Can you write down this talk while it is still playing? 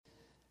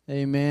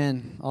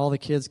Amen. All the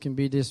kids can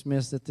be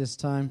dismissed at this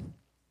time.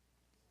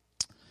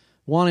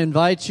 Want to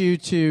invite you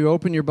to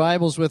open your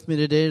Bibles with me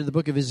today to the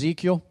book of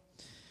Ezekiel,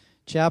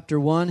 chapter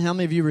 1. How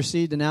many of you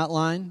received an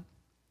outline?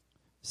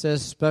 It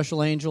says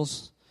special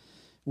angels.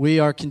 We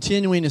are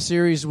continuing a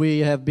series we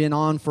have been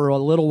on for a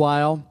little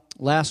while.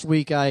 Last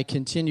week I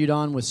continued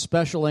on with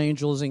special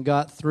angels and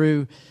got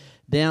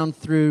down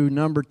through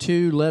number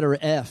 2, letter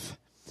F.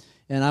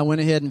 And I went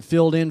ahead and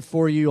filled in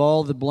for you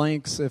all the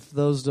blanks. If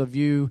those of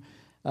you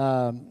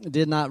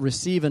did not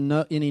receive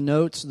any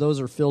notes, those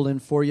are filled in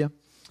for you.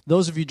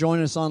 Those of you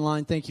joining us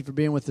online, thank you for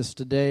being with us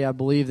today. I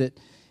believe that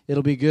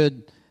it'll be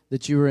good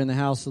that you were in the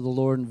house of the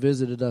Lord and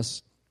visited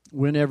us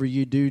whenever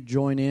you do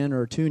join in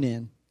or tune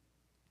in.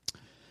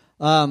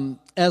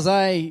 As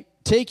I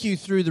take you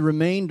through the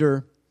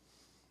remainder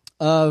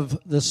of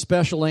the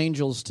special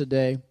angels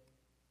today,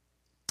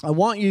 I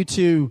want you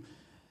to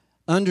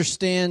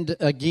understand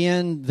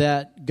again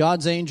that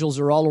God's angels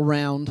are all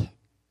around.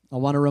 I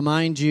want to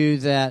remind you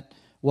that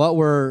what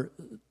we're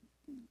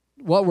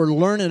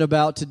learning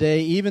about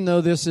today, even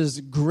though this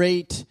is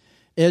great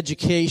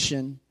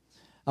education,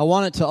 I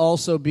want it to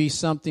also be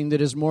something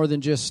that is more than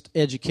just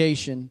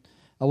education.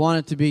 I want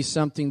it to be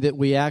something that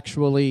we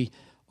actually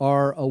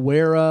are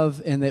aware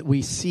of and that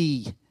we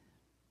see.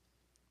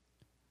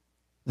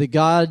 That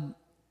God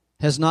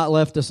has not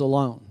left us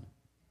alone.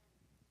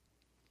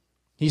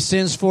 He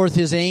sends forth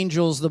His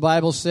angels, the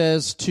Bible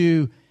says,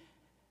 to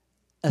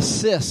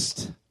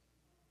assist,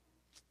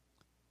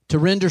 to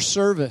render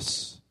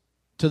service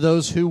to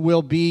those who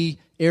will be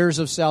heirs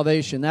of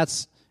salvation.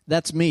 That's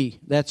me.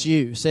 That's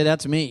you. Say,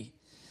 that's me.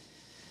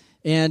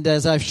 And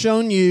as I've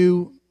shown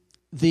you,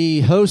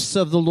 the hosts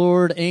of the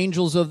Lord,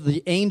 angels of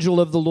the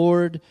angel of the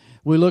Lord,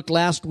 we looked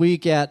last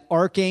week at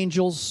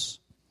archangels.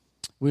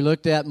 We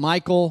looked at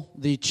Michael,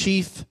 the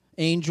chief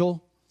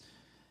angel.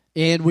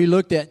 And we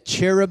looked at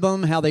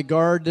cherubim, how they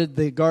guarded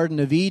the Garden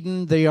of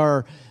Eden. They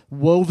are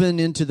woven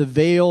into the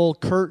veil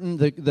curtain,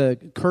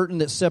 the curtain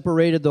that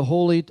separated the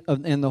holy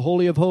and the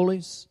Holy of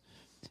Holies.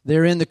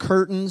 They're in the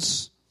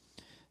curtains.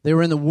 They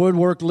were in the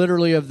woodwork,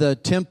 literally, of the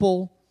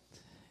temple.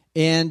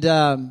 And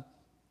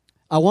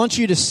I want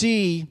you to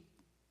see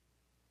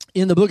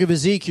in the book of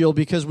Ezekiel,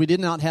 because we did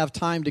not have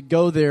time to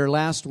go there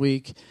last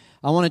week,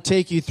 I want to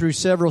take you through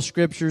several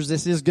scriptures.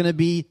 This is going to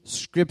be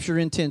scripture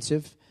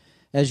intensive,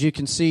 as you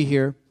can see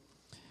here.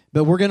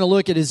 But we're going to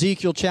look at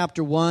Ezekiel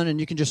chapter 1, and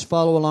you can just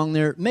follow along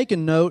there. Make a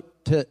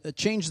note, to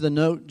change the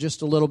note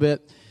just a little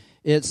bit.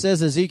 It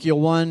says Ezekiel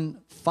 1,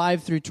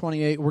 5 through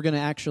 28. We're going to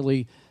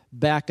actually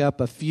back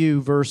up a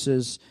few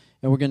verses,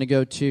 and we're going to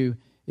go to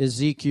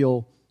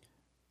Ezekiel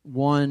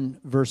 1,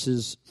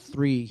 verses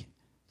 3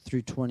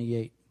 through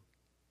 28.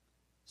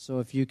 So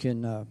if you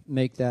can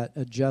make that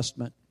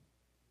adjustment.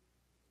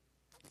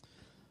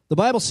 The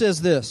Bible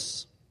says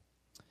this.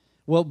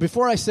 Well,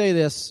 before I say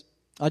this,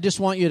 I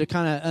just want you to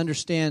kind of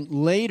understand,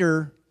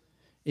 later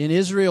in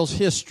Israel's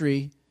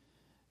history,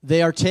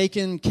 they are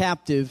taken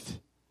captive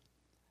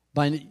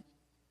by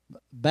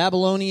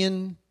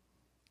Babylonian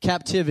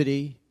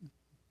captivity.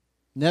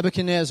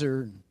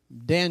 Nebuchadnezzar,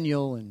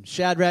 Daniel, and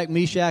Shadrach,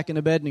 Meshach, and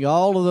Abednego,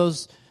 all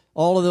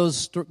of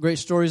those great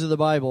stories of the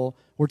Bible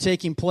were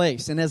taking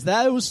place. And as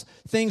those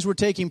things were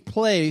taking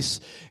place,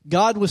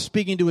 God was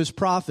speaking to His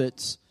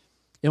prophets,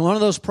 and one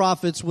of those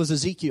prophets was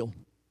Ezekiel.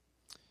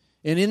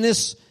 And in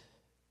this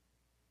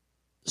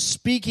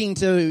speaking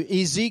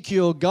to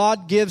Ezekiel,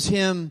 God gives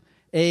him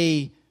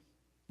a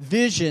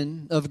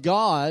vision of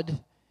God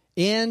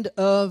and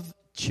of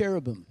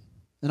cherubim.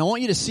 And I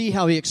want you to see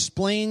how he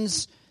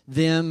explains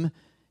them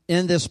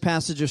in this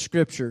passage of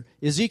Scripture.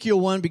 Ezekiel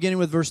 1, beginning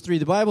with verse 3,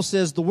 the Bible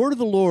says, "The word of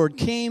the Lord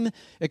came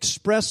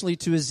expressly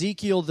to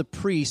Ezekiel the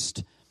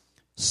priest,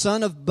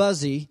 son of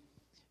Buzi,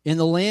 in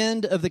the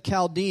land of the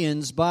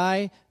Chaldeans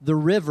by the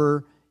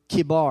river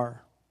Kibar.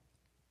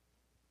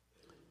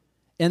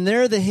 And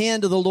there the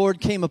hand of the Lord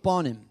came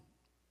upon him.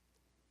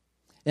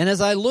 And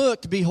as I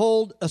looked,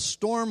 behold, a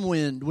storm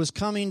wind was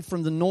coming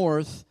from the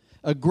north,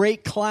 a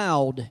great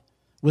cloud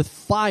with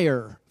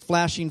fire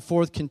flashing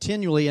forth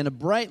continually, and a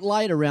bright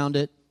light around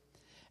it,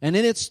 and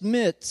in its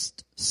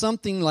midst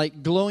something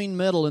like glowing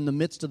metal in the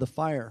midst of the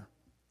fire.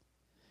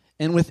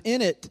 And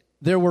within it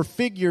there were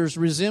figures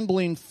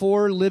resembling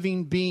 4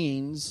 living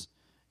beings,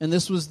 and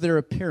this was their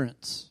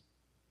appearance.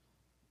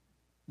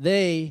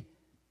 They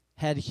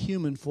had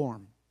human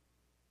form."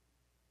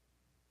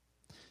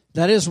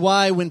 That is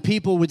why when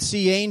people would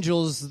see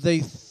angels, they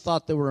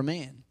thought they were a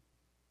man.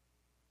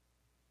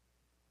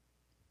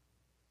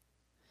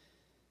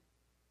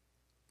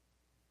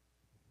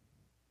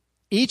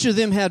 Each of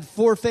them had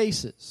 4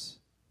 faces.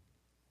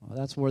 Well,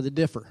 that's where they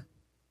differ.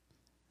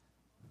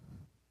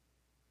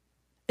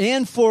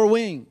 And 4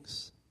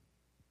 wings.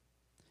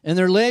 And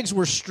their legs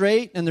were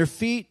straight, and their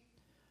feet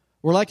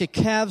were like a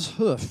calf's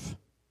hoof.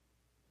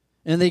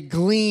 And they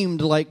gleamed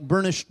like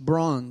burnished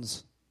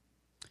bronze.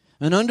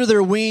 And under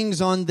their wings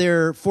on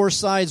their 4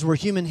 sides were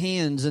human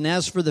hands. And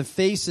as for the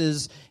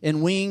faces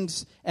and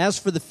wings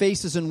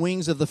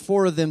of the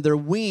 4 of them, their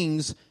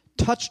wings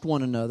touched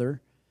one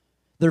another.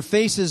 Their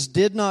faces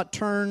did not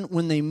turn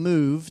when they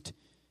moved.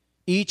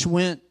 Each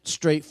went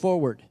straight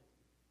forward.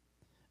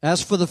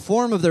 As for the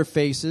form of their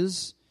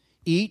faces,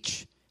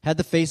 each had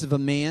the face of a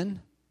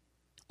man.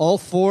 All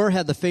four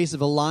had the face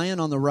of a lion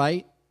on the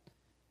right,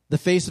 the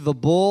face of a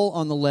bull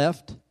on the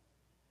left,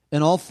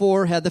 and all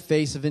four had the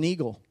face of an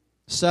eagle.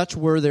 Such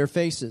were their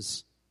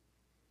faces.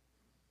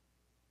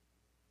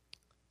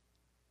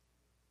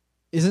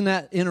 Isn't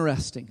that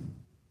interesting?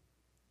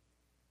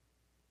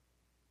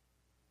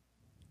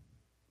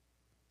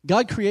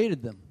 God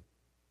created them.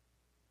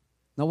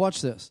 Now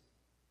watch this.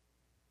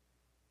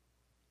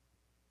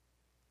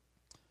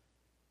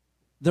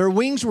 Their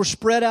wings were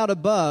spread out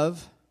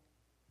above.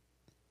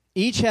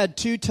 Each had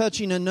two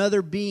touching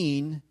another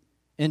being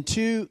and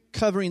two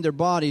covering their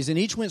bodies. And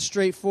each went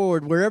straight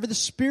forward. Wherever the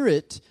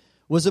Spirit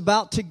was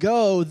about to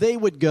go, they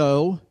would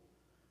go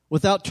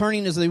without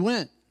turning as they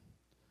went.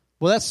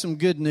 Well, that's some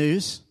good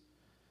news.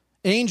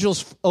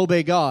 Angels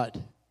obey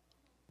God.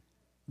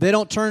 They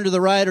don't turn to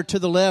the right or to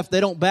the left. They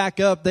don't back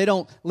up. They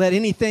don't let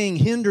anything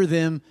hinder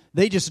them.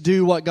 They just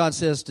do what God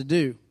says to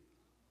do.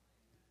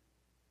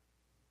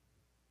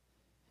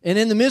 And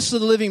in the midst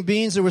of the living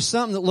beings, there was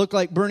something that looked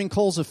like burning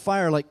coals of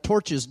fire, like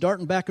torches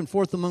darting back and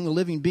forth among the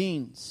living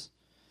beings.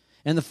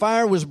 And the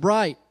fire was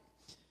bright,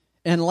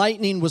 and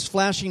lightning was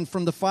flashing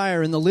from the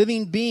fire, and the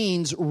living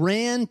beings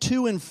ran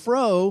to and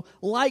fro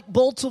like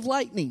bolts of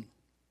lightning.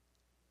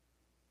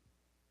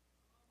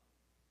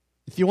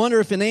 If you wonder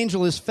if an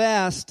angel is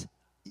fast,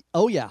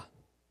 oh yeah.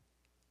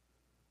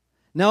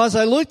 Now as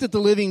I looked at the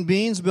living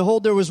beings,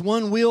 behold, there was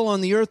one wheel on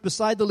the earth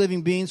beside the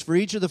living beings for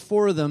each of the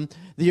four of them.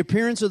 The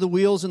appearance of the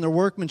wheels and their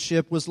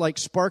workmanship was like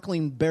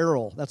sparkling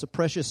beryl. That's a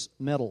precious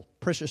metal,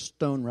 precious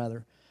stone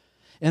rather.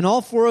 And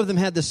all four of them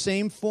had the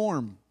same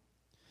form.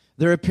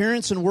 Their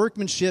appearance and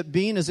workmanship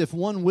being as if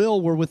one wheel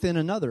were within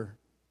another.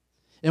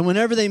 And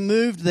whenever they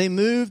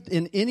moved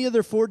in any of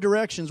their four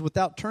directions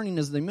without turning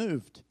as they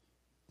moved.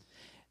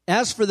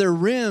 As for their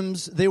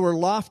rims, they were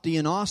lofty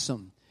and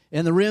awesome.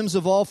 And the rims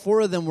of all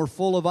four of them were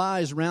full of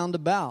eyes round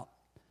about.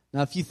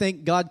 Now, if you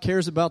think God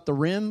cares about the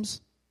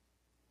rims,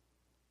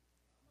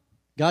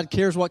 God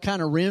cares what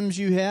kind of rims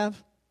you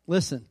have,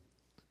 listen,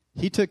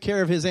 He took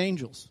care of His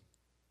angels.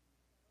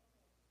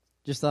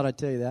 Just thought I'd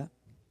tell you that.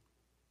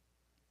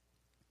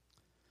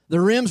 The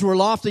rims were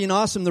lofty and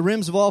awesome. The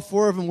rims of all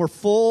four of them were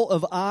full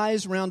of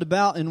eyes round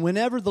about. And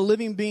whenever the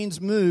living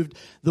beings moved,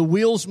 the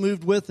wheels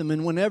moved with them.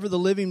 And whenever the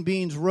living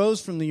beings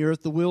rose from the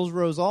earth, the wheels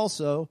rose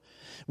also.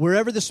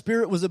 Wherever the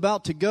Spirit was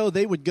about to go,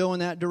 they would go in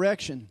that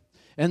direction.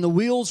 And the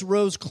wheels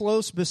rose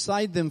close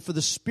beside them, for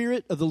the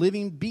Spirit of the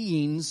living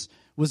beings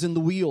was in the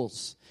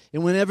wheels.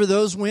 And whenever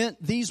those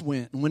went, these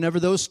went. And whenever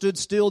those stood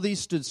still, these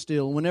stood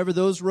still. And whenever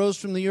those rose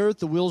from the earth,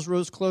 the wheels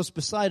rose close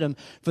beside them.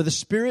 For the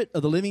Spirit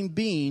of the living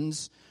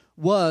beings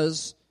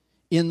was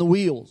in the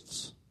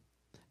wheels.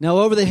 Now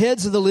over the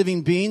heads of the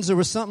living beings there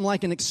was something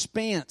like an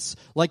expanse,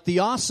 like the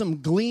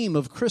awesome gleam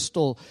of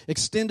crystal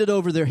extended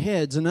over their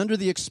heads, and under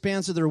the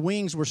expanse of their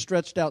wings were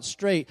stretched out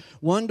straight,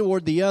 one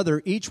toward the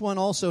other. Each one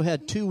also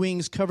had two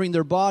wings covering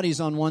their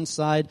bodies on one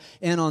side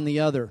and on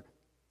the other.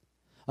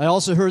 I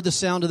also heard the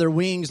sound of their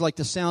wings like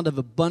the sound of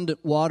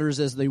abundant waters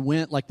as they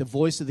went, like the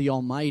voice of the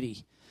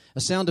Almighty. A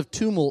sound of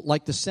tumult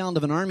like the sound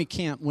of an army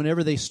camp.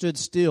 Whenever they stood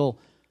still,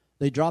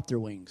 they dropped their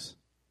wings.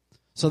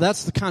 So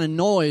that's the kind of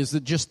noise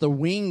that just the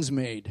wings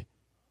made.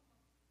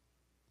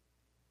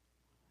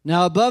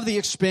 Now above the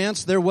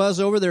expanse there was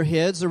over their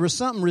heads, there was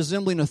something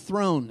resembling a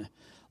throne,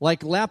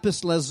 like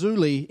lapis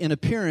lazuli in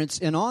appearance,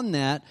 and on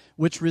that,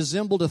 which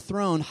resembled a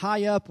throne,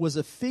 high up was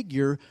a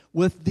figure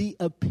with the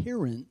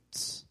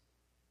appearance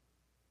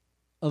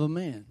of a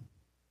man.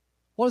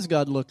 What does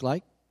God look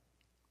like?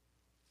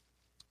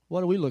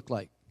 What do we look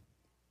like?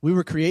 We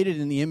were created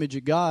in the image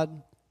of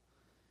God.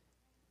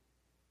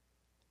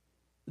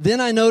 Then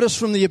I noticed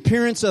from the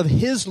appearance of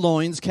His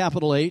loins,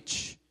 capital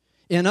H,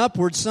 and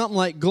upward something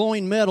like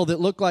glowing metal that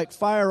looked like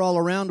fire all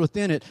around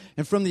within it.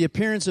 And from the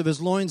appearance of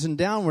His loins and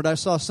downward, I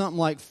saw something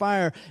like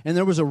fire, and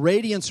there was a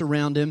radiance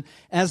around Him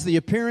as the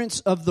appearance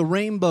of the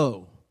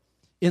rainbow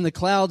in the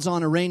clouds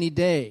on a rainy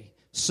day.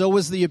 So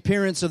was the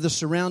appearance of the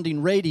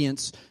surrounding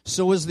radiance.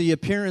 So was the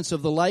appearance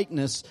of the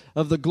likeness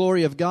of the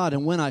glory of God.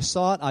 And when I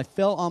saw it, I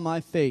fell on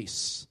my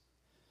face,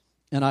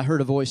 and I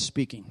heard a voice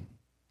speaking.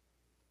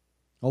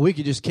 Well, we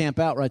could just camp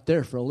out right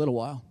there for a little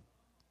while.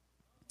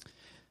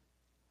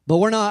 But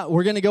we're not.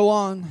 We're going to go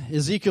on.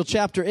 Ezekiel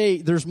chapter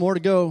 8, there's more to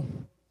go.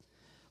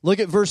 Look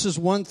at verses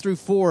 1 through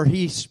 4.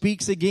 He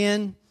speaks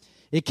again.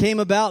 It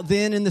came about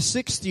then in the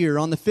 6th year,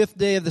 on the 5th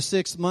day of the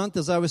 6th month,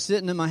 as I was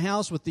sitting in my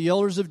house with the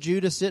elders of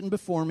Judah sitting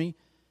before me,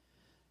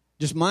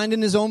 just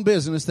minding his own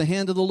business, the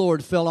hand of the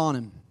Lord fell on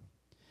him.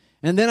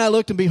 And then I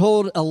looked, and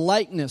behold, a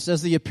likeness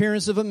as the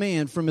appearance of a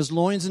man. From his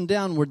loins and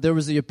downward there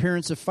was the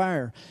appearance of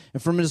fire.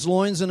 And from his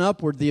loins and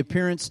upward the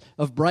appearance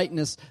of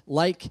brightness,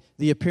 like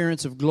the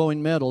appearance of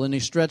glowing metal. And he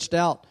stretched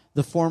out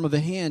the form of a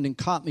hand and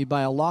caught me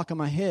by a lock of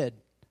my head.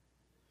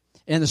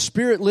 And the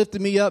Spirit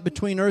lifted me up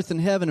between earth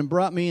and heaven and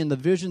brought me in the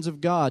visions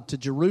of God to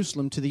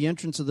Jerusalem, to the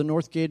entrance of the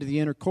north gate of the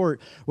inner court,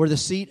 where the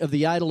seat of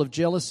the idol of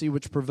jealousy,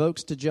 which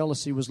provokes to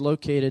jealousy, was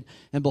located.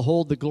 And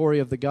behold, the glory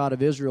of the God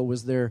of Israel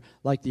was there,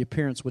 like the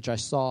appearance which I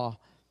saw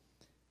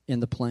in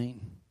the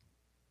plain.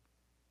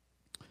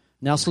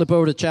 Now slip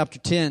over to chapter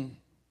 10.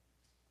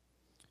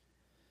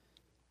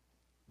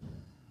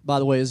 By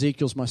the way,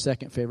 Ezekiel's my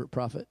second favorite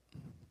prophet.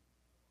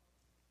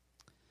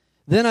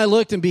 Then I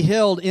looked and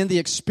beheld in the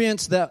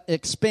expanse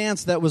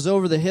that was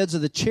over the heads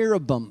of the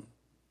cherubim.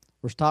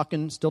 We're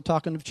still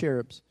talking of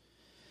cherubs.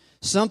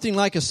 Something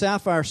like a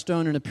sapphire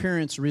stone in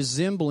appearance,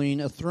 resembling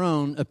a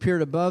throne,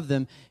 appeared above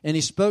them. And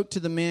he spoke to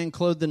the man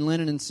clothed in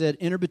linen and said,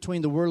 Enter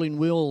between the whirling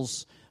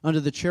wheels under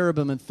the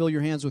cherubim and fill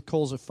your hands with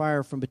coals of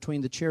fire from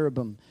between the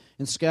cherubim,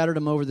 and scattered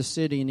them over the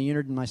city, and he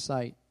entered in my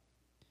sight.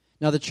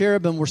 Now the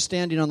cherubim were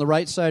standing on the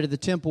right side of the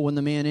temple when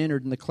the man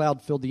entered, and the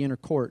cloud filled the inner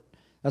court.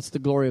 That's the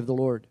glory of the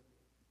Lord.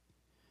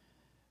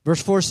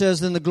 Verse 4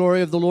 says, Then the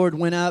glory of the Lord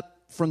went up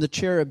from the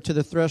cherub to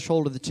the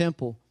threshold of the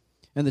temple,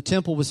 and the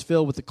temple was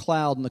filled with the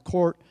cloud, and the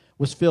court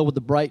was filled with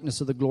the brightness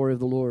of the glory of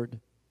the Lord.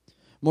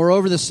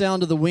 Moreover, the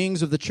sound of the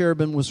wings of the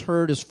cherubim was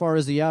heard as far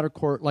as the outer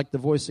court, like the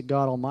voice of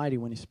God Almighty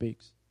when he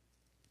speaks.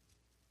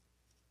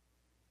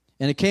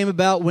 And it came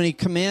about when he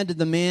commanded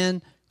the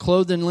man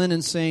clothed in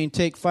linen, saying,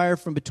 Take fire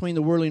from between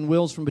the whirling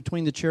wheels, from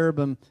between the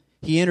cherubim,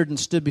 he entered and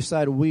stood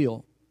beside a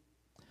wheel.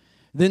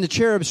 Then the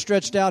cherub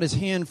stretched out his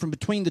hand from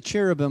between the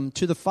cherubim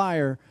to the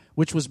fire,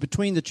 which was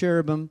between the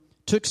cherubim,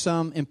 took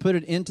some and put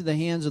it into the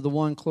hands of the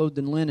one clothed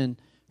in linen,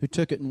 who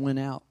took it and went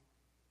out.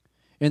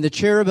 And the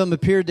cherubim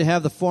appeared to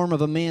have the form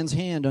of a man's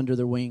hand under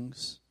their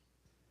wings.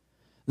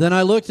 Then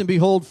I looked, and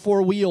behold,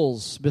 4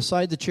 wheels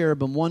beside the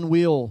cherubim, 1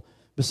 wheel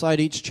beside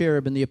each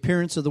cherub, and the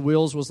appearance of the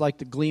wheels was like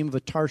the gleam of a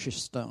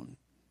Tarshish stone,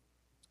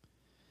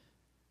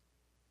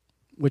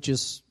 which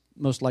is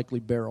most likely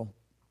beryl.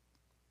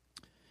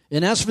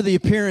 And as for the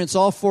appearance,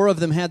 all 4 of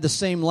them had the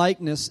same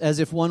likeness, as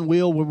if one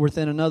wheel were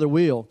within another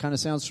wheel. Kind of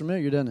sounds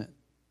familiar, doesn't it?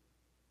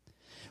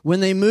 When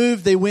they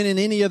moved, they went in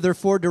any of their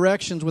 4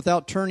 directions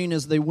without turning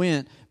as they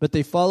went, but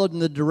they followed in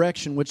the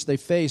direction which they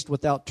faced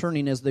without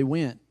turning as they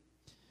went.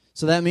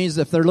 So that means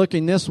if they're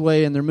looking this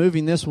way and they're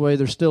moving this way,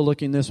 they're still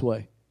looking this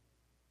way.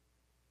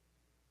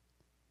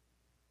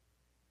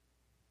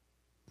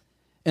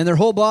 And their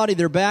whole body,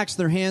 their backs,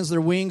 their hands,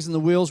 their wings, and the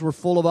wheels were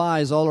full of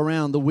eyes all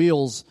around, the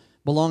wheels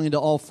belonging to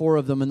all 4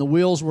 of them. And the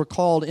wheels were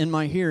called, in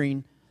my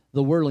hearing,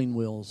 the whirling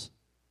wheels.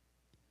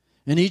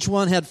 And each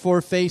one had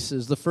 4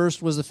 faces. The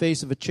first was the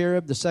face of a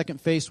cherub. The second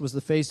face was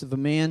the face of a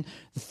man.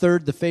 The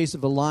third, the face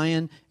of a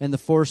lion. And the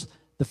fourth,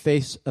 the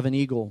face of an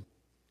eagle.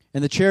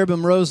 And the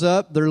cherubim rose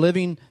up.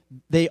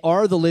 They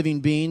are the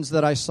living beings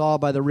that I saw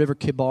by the river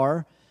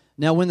Kibar.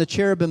 Now when the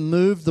cherubim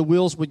moved, the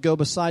wheels would go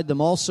beside them.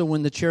 Also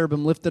when the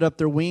cherubim lifted up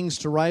their wings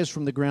to rise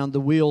from the ground,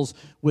 the wheels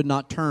would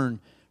not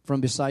turn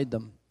from beside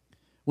them.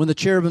 When the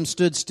cherubim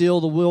stood still,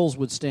 the wheels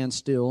would stand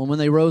still. And when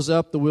they rose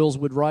up, the wheels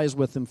would rise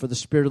with them, for the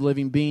spirit of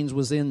living beings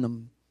was in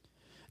them.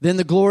 Then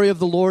the glory of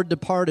the Lord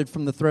departed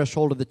from the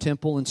threshold of the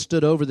temple and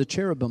stood over the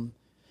cherubim.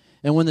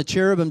 And when the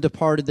cherubim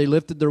departed, they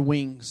lifted their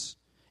wings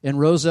and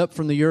rose up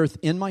from the earth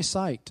in my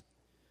sight,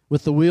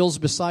 with the wheels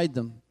beside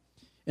them.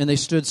 And they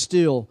stood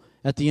still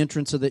at the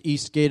entrance of the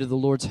east gate of the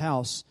Lord's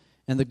house,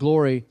 and the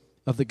glory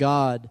of the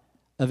God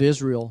of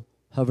Israel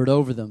hovered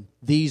over them.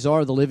 These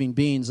are the living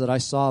beings that I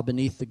saw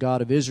beneath the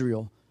God of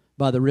Israel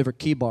by the river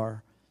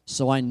Kibar.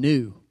 So I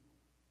knew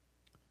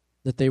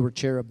that they were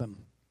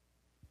cherubim.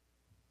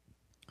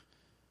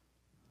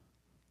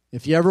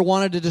 If you ever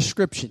wanted a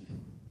description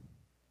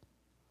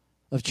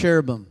of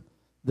cherubim,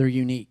 they're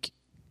unique.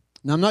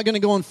 Now, I'm not going to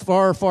go in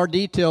far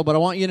detail, but I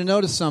want you to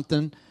notice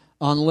something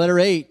on letter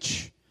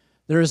H.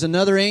 There is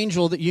another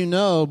angel that you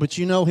know, but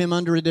you know him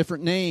under a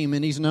different name,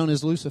 and he's known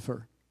as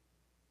Lucifer.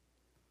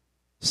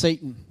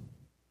 Satan,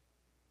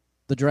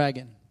 the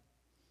dragon.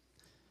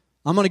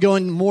 I'm going to go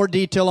in more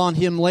detail on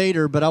him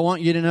later, but I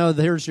want you to know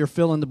that here's your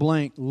fill in the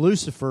blank.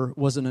 Lucifer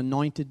was an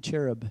anointed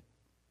cherub.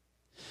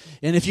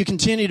 And if you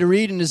continue to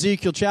read in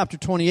Ezekiel chapter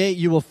 28,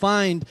 you will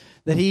find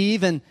that he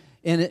even,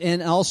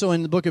 and also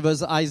in the book of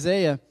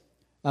Isaiah,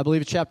 I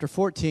believe it's chapter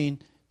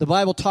 14, the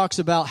Bible talks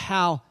about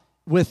how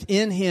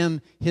within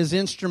him his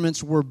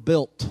instruments were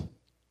built.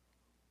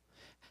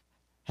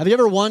 Have you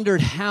ever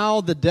wondered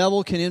how the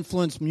devil can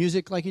influence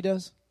music like he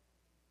does?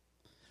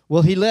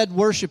 Well, he led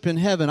worship in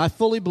heaven. I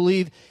fully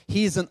believe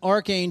he's an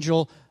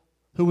archangel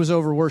who was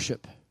over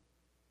worship.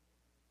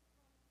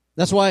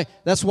 That's why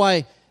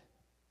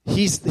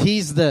he's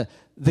the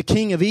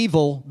king of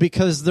evil,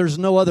 because there's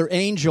no other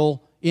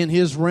angel in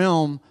his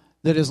realm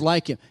that is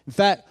like him. In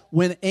fact,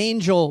 when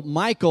angel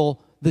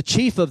Michael, the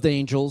chief of the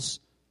angels,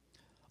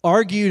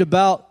 argued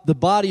about the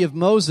body of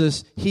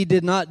Moses, he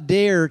did not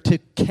dare to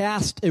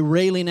cast a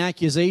railing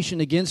accusation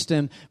against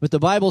him. But the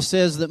Bible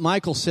says that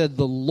Michael said,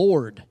 "The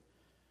Lord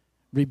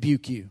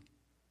rebuke you."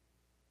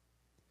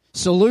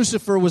 So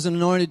Lucifer was an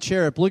anointed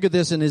cherub. Look at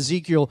this in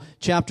Ezekiel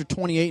chapter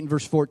 28 and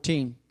verse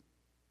 14.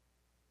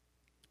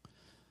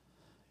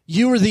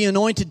 You are the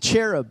anointed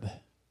cherub.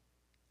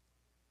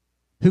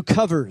 who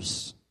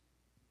covers.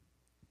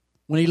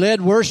 When he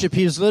led worship,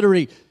 he was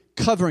literally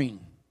covering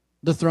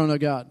the throne of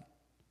God.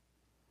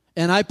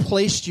 And I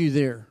placed you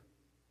there.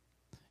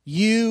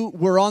 You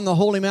were on the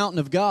holy mountain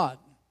of God.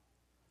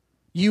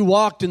 You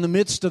walked in the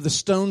midst of the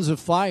stones of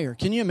fire.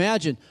 Can you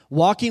imagine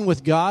walking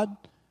with God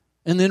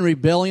and then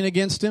rebelling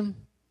against Him?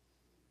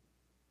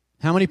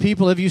 How many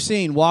people have you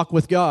seen walk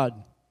with God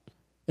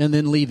and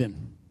then leave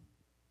Him?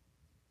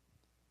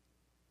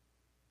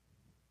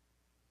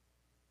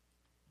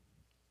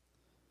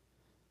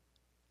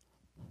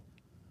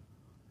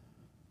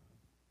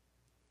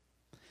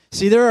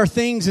 See, there are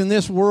things in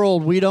this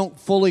world we don't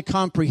fully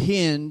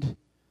comprehend,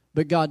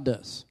 but God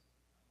does.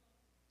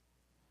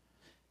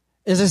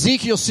 As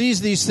Ezekiel sees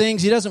these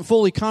things, he doesn't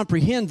fully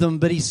comprehend them,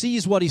 but he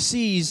sees what he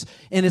sees,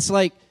 and it's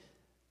like,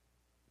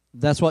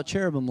 that's what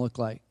cherubim look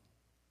like.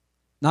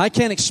 Now, I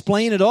can't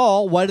explain it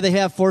all. Why do they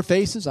have 4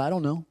 faces? I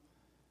don't know.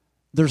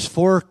 There's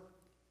 4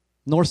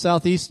 north,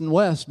 south, east, and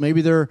west.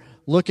 Maybe they're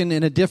looking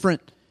in a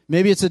different,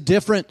 maybe it's a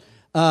different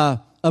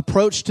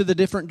approach to the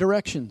different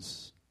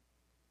directions.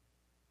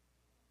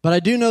 But I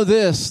do know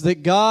this,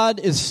 that God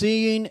is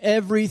seeing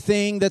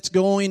everything that's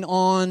going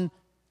on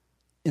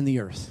in the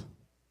earth.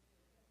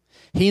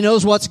 He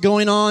knows what's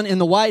going on in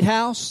the White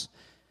House,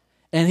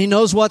 and He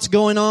knows what's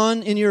going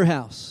on in your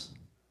house.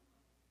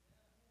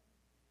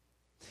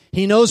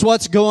 He knows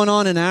what's going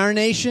on in our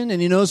nation,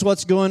 and He knows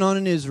what's going on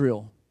in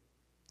Israel.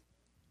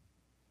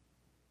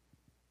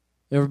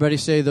 Everybody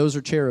say, those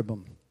are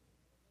cherubim.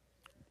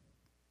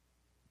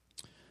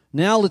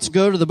 Now let's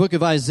go to the book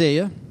of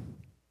Isaiah.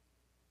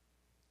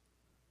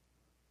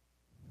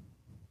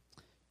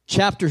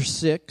 Chapter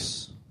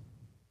 6.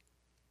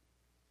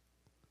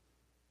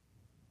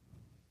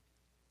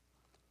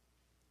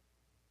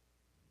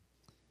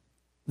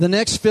 The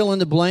next fill in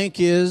the blank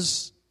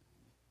is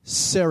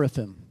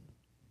Seraphim.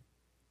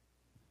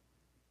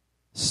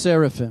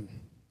 Seraphim.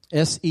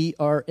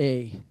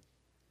 S-E-R-A-P-H-I-M.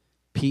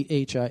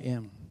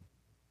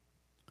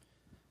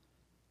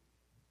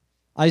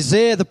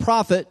 Isaiah the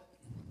prophet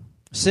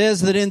says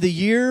that in the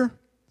year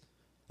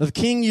of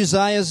King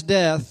Uzziah's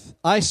death,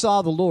 I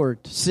saw the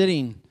Lord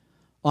sitting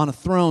on a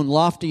throne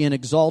lofty and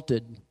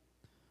exalted,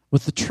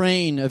 with the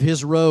train of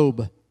His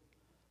robe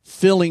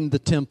filling the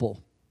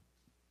temple.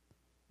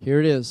 Here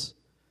it is.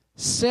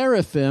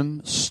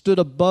 Seraphim stood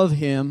above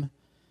Him.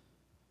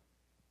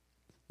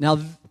 Now,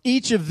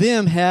 each of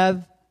them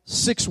have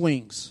 6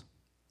 wings.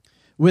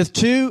 With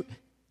 2,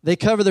 they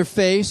cover their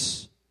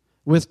face.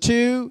 With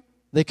 2,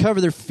 they cover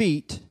their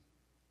feet.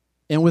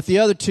 And with the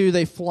other 2,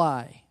 they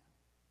fly.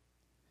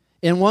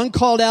 And one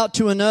called out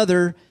to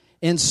another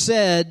and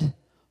said,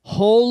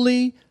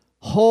 Holy,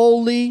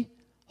 holy,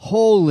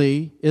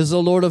 holy is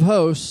the Lord of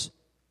hosts.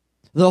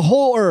 The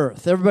whole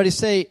earth, everybody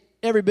say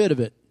every bit of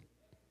it,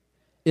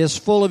 is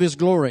full of His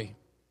glory.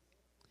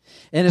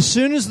 And as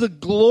soon as the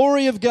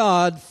glory of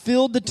God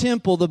filled the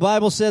temple, the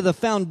Bible said the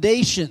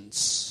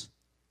foundations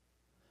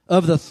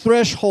of the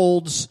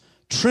thresholds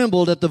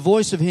trembled at the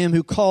voice of Him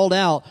who called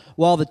out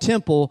while the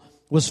temple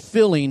was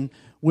filling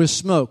with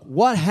smoke.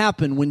 What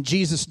happened when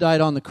Jesus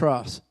died on the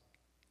cross?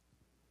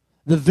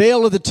 The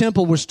veil of the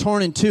temple was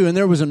torn in 2, and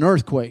there was an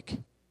earthquake.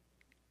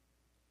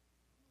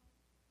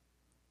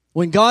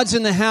 When God's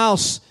in the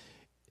house,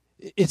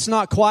 it's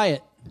not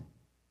quiet.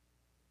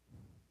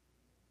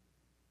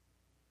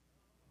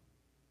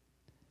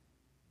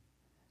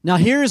 Now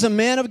here is a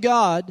man of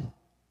God.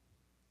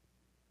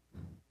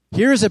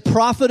 Here is a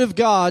prophet of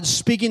God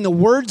speaking the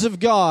words of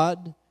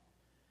God,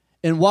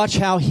 and watch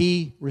how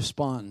he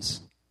responds.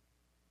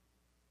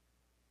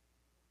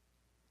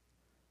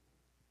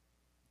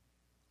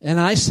 And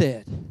I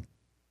said,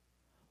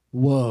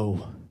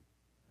 woe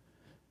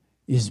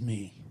is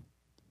me.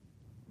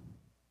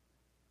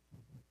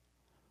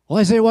 Well,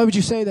 Isaiah, why would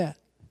you say that?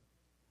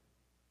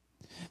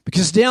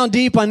 Because down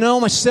deep I know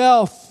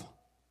myself.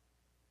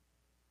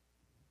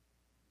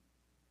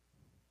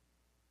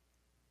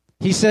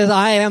 He says,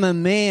 I am a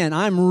man.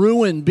 I'm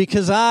ruined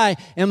because I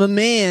am a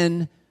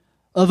man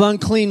of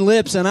unclean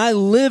lips, and I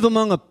live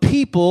among a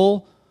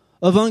people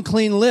of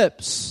unclean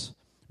lips.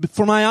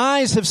 For my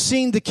eyes have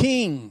seen the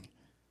King,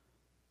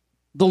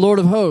 the Lord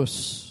of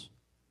hosts.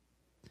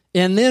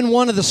 And then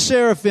one of the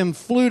seraphim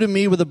flew to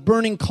me with a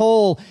burning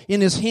coal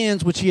in his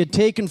hands, which he had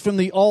taken from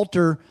the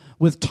altar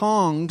with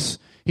tongs.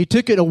 He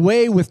took it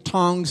away with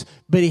tongs,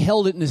 but he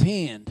held it in his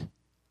hand.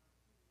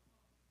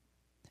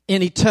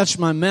 And he touched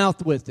my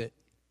mouth with it.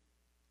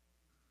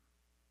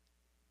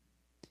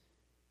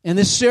 And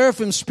this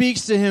seraphim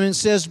speaks to him and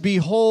says,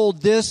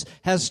 behold, this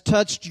has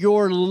touched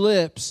your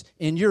lips,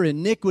 and your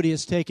iniquity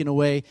is taken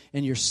away,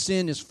 and your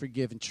sin is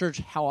forgiven. Church,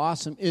 how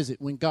awesome is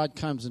it when God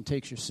comes and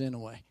takes your sin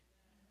away?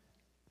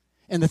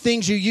 And the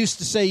things you used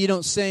to say, you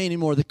don't say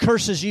anymore. The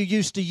curses you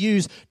used to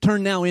use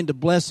turn now into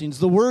blessings.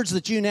 The words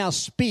that you now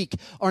speak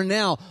are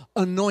now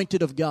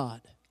anointed of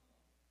God.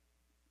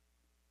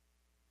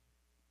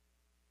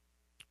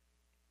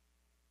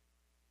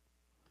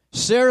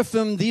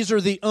 Seraphim,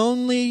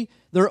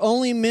 they're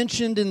only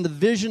mentioned in the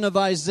vision of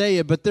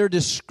Isaiah, but their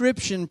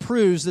description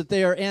proves that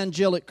they are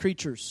angelic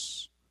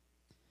creatures.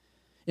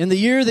 In the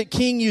year that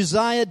King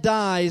Uzziah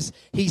dies,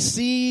 he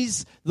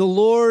sees the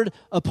Lord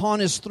upon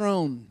his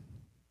throne.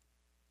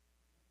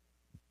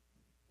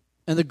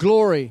 And the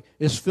glory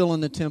is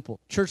filling the temple.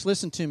 Church,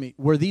 listen to me.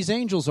 Where these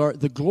angels are,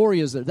 the glory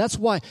is there. That's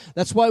why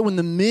when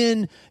the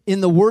men in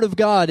the Word of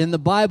God, in the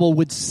Bible,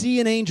 would see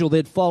an angel,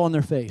 they'd fall on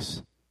their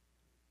face.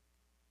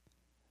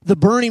 The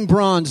burning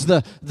bronze,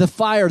 the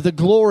fire, the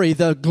glory,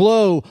 the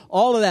glow,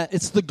 all of that.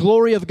 It's the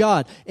glory of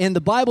God. And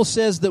the Bible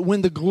says that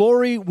when the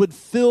glory would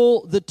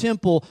fill the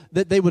temple,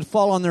 that they would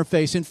fall on their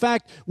face. In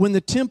fact, when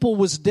the temple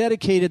was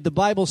dedicated, the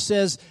Bible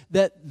says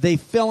that they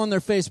fell on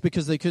their face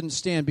because they couldn't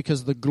stand,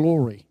 because the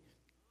glory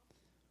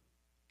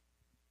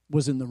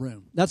was in the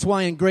room. That's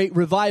why in great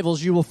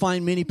revivals you will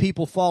find many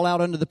people fall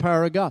out under the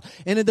power of God.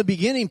 And in the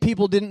beginning,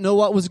 people didn't know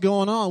what was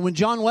going on. When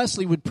John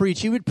Wesley would preach,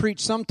 he would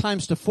preach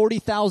sometimes to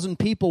 40,000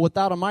 people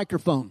without a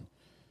microphone.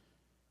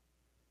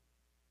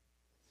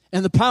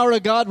 And the power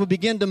of God would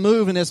begin to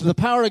move, and as the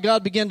power of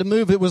God began to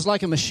move, it was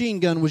like a machine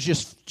gun was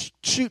just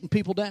shooting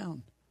people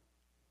down.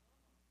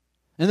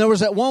 And there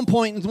was at one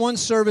point in one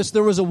service,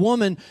 there was a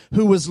woman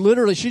who was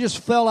literally, she just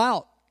fell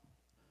out.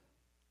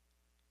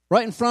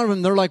 Right in front of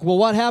him, they're like, well,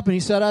 what happened? He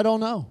said, I don't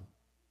know.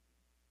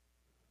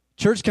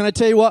 Church, can I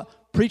tell you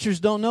what? Preachers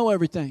don't know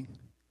everything.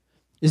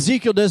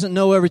 Ezekiel doesn't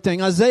know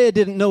everything. Isaiah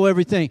didn't know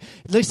everything.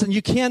 Listen,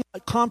 you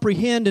cannot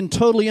comprehend and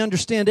totally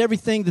understand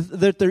everything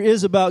that there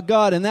is about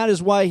God, and that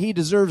is why He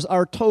deserves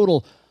our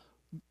total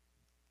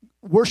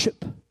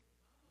worship.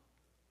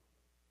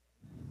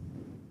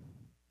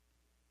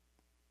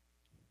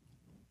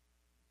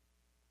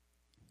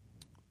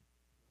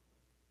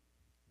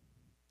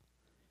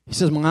 He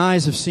says, my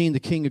eyes have seen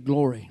the King of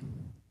glory.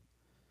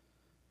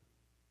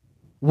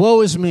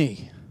 Woe is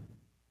me.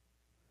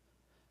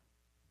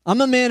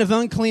 I'm a man of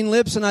unclean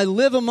lips, and I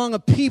live among a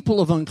people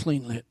of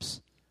unclean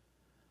lips.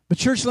 But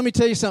church, let me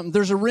tell you something.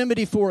 There's a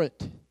remedy for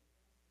it.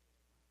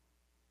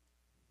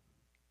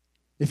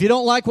 If you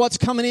don't like what's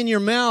coming in your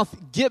mouth,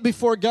 get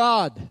before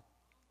God.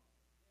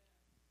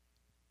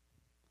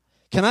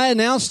 Can I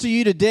announce to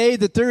you today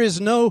that there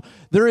is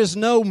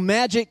no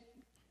magic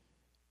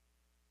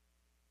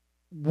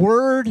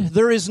word,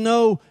 there is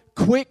no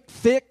quick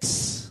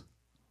fix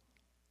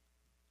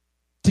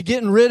to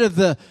getting rid of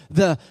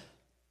the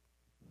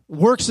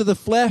works of the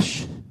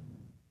flesh.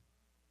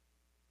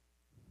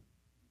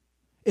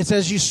 It's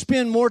as you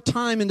spend more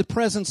time in the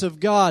presence of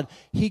God,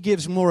 He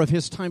gives more of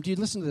His time to you.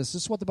 Listen to this.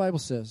 This is what the Bible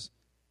says.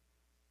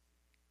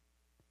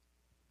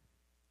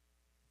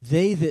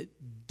 They that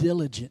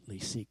diligently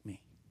seek me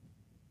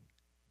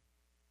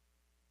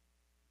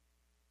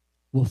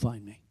will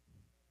find me.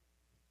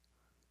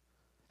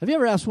 Have you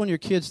ever asked one of your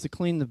kids to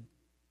clean the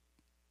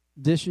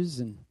dishes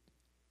and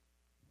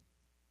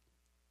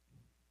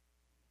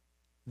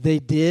they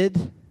did?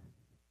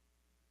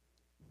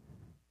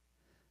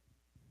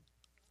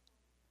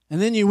 And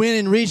then you went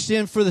and reached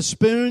in for the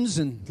spoons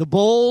and the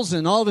bowls,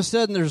 and all of a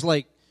sudden there's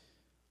like,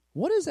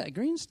 what is that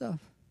green stuff?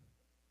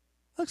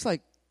 Looks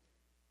like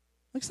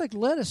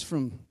lettuce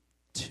from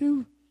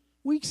 2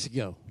 weeks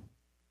ago.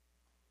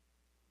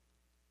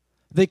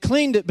 They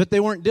cleaned it, but they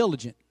weren't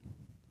diligent.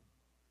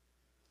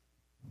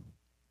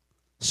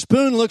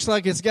 Spoon looks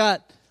like it's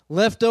got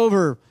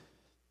leftover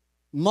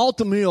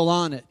malto-meal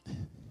on it.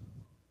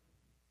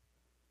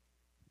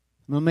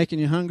 Am I making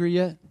you hungry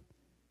yet?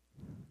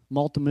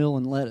 Malto-meal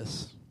and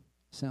lettuce.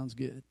 Sounds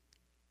good.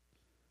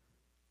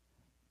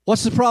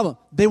 What's the problem?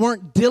 They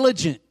weren't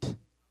diligent.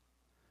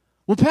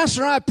 Well,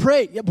 Pastor, I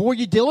prayed. Yeah, but were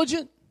you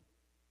diligent?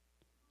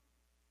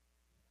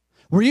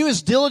 Were you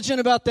as diligent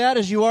about that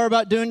as you are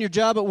about doing your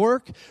job at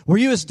work? Were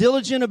you as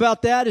diligent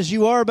about that as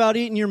you are about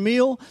eating your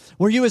meal?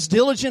 Were you as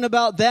diligent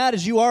about that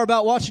as you are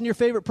about watching your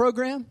favorite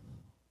program?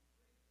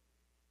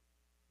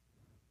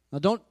 Now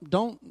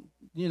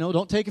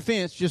don't take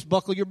offense. Just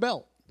buckle your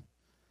belt.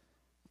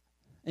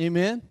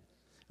 Amen.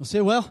 I'll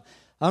say, well,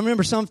 I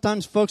remember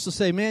sometimes folks will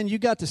say, man, you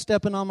got to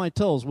stepping on my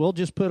toes. Well,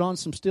 just put on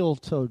some steel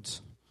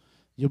toes.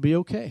 You'll be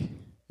okay.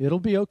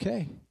 It'll be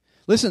okay.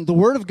 Listen, the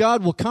Word of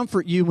God will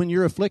comfort you when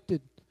you're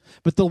afflicted.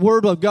 But the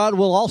Word of God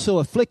will also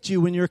afflict you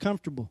when you're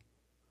comfortable.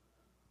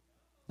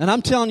 And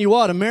I'm telling you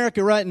what,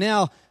 America right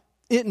now,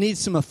 it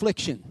needs some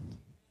affliction.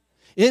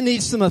 It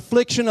needs some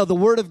affliction of the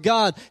Word of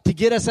God to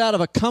get us out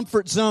of a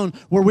comfort zone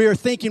where we are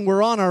thinking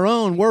we're on our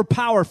own, we're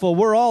powerful,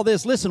 we're all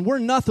this. Listen, we're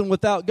nothing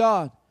without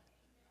God.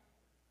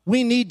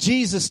 We need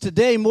Jesus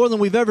today more than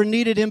we've ever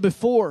needed Him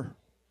before.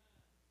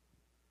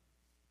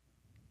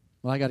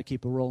 Well, I got to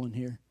keep it rolling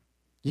here.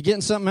 You getting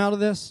something out of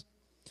this?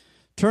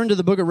 Turn to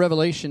the book of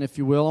Revelation, if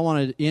you will. I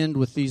want to end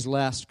with these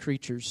last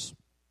creatures.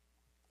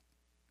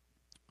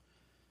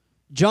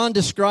 John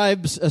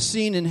describes a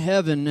scene in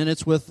heaven, and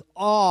it's with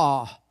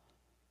awe-inspiring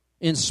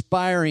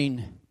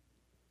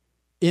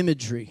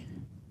imagery.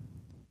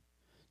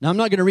 Now, I'm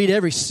not going to read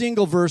every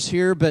single verse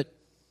here, but,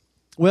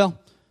 well,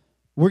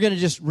 we're going to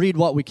just read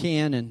what we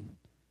can.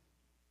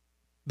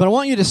 But I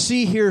want you to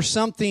see here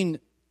something,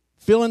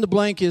 fill in the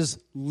blank is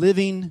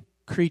living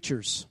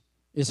creatures,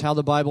 is how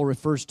the Bible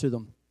refers to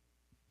them.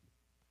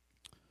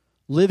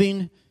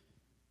 Living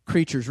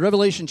creatures.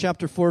 Revelation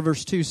chapter 4,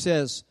 verse 2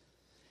 says,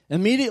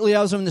 "Immediately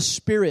I was in the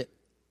Spirit,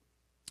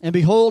 and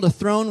behold, a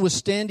throne was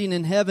standing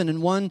in heaven,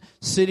 and one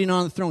sitting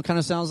on the throne." Kind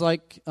of sounds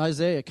like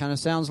Isaiah. Kind of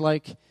sounds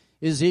like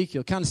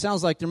Ezekiel. Kind of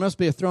sounds like there must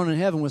be a throne in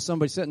heaven with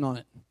somebody sitting on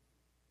it.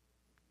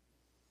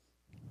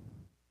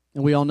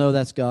 And we all know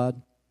that's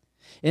God.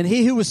 "And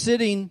he who was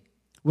sitting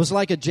was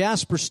like a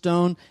jasper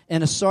stone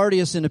and a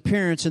sardius in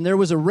appearance, and there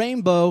was a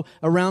rainbow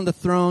around the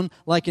throne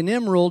like an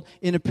emerald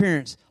in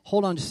appearance."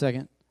 Hold on just a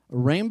second. A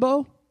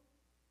rainbow?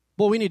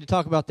 Boy, we need to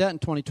talk about that in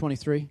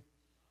 2023.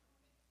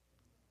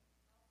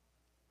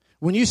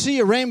 When you see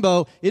a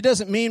rainbow, it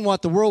doesn't mean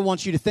what the world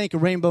wants you to think a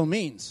rainbow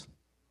means.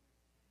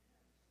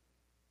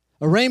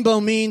 A rainbow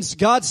means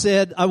God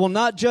said, "I will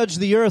not judge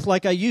the earth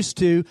like I used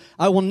to.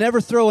 I will never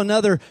throw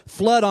another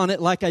flood on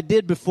it like I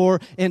did before.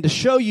 And to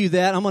show you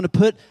that, I'm going to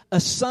put a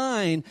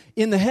sign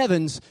in the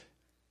heavens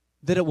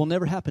that it will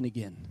never happen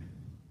again."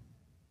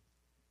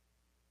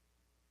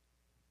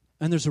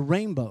 And there's a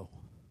rainbow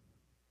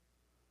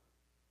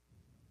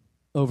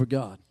over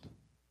God.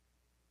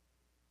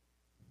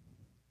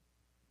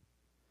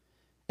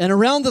 "And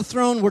around the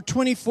throne were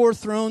 24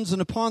 thrones,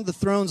 and upon the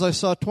thrones I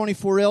saw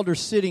 24 elders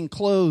sitting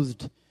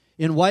clothed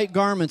in white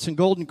garments and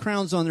golden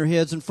crowns on their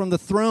heads. And from the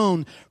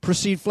throne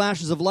proceed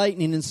flashes of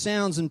lightning and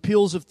sounds and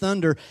peals of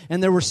thunder.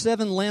 And there were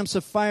 7 lamps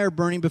of fire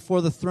burning before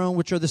the throne,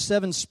 which are the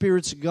 7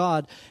 spirits of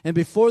God. And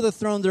before the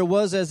throne there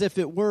was, as if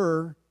it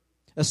were,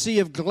 a sea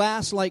of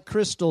glass like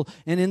crystal.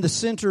 And in the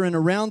center and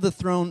around the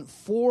throne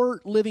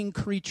 4 living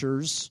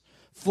creatures,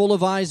 full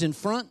of eyes in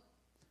front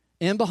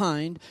and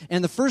behind.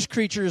 And the first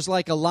creature is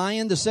like a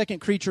lion, the second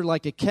creature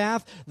like a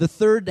calf, the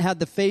third had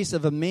the face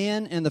of a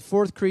man, and the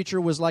fourth creature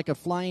was like a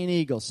flying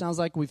eagle. Sounds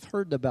like we've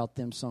heard about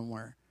them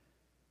somewhere.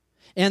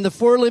 And the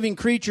 4 living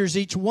creatures,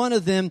 each one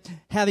of them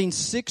having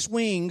 6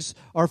 wings,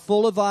 are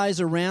full of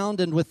eyes around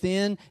and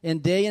within,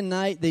 and day and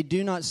night they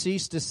do not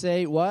cease to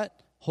say, what?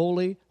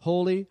 Holy,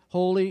 holy,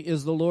 holy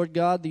is the Lord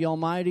God, the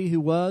Almighty,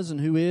 who was and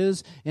who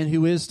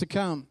is to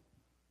come.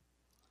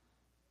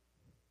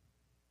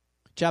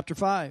 Chapter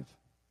 5.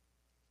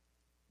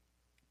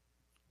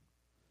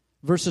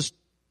 Verses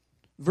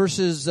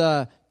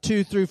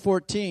 2 through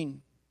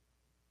 14.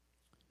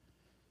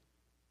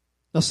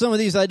 Now, some of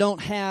these I don't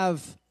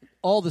have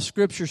all the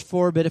scriptures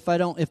for, but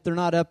if they're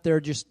not up there,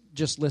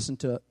 just listen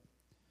to it.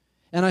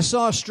 "And I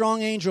saw a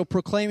strong angel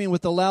proclaiming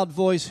with a loud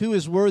voice, 'Who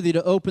is worthy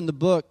to open the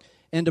book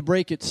and to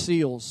break its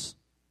seals?'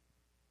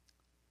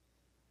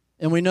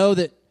 And we know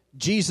that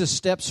Jesus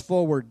steps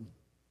forward.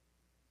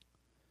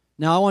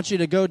 Now, I want you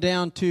to go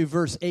down to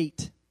verse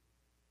 8.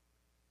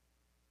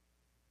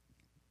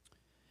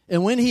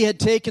 "And when he had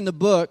taken the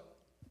book,"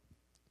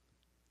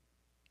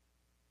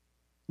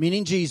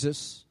 meaning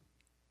Jesus,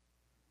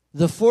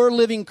 "the 4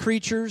 living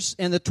creatures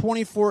and the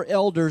 24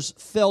 elders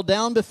fell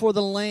down before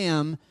the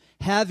Lamb,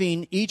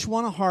 having each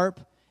one a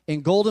harp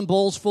and golden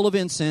bowls full of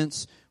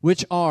incense,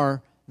 which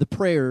are the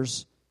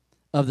prayers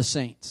of the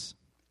saints."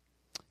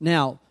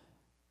 Now,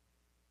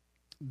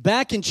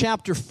 back in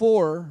chapter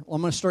 4,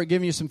 I'm going to start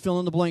giving you some fill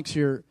in the blanks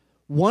here.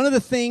 One of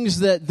the things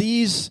that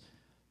these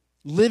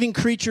living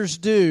creatures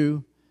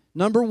do,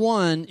 number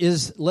 1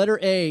 is letter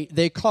A,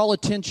 they call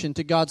attention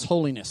to God's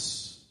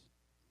holiness.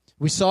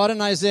 We saw it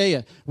in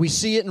Isaiah. We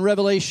see it in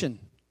Revelation.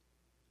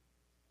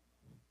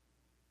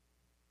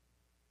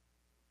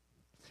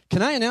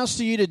 Can I announce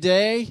to you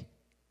today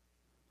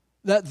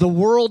that the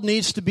world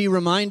needs to be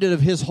reminded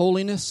of His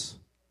holiness?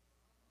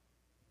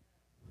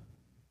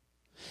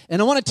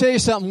 And I want to tell you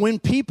something. When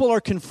people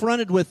are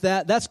confronted with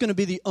that, that's going to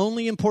be the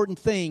only important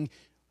thing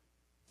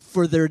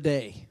for their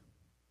day.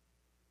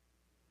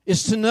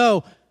 Is to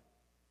know,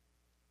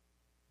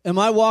 am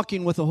I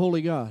walking with a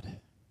holy God?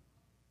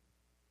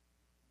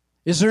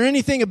 Is there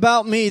anything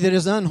about me that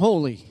is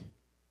unholy?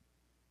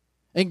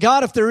 And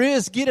God, if there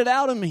is, get it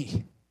out of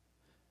me.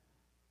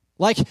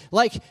 Like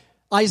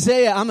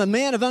Isaiah, I'm a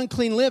man of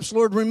unclean lips.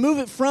 Lord, remove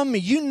it from me.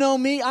 You know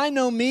me. I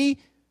know me.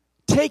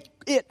 Take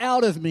it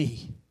out of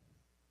me.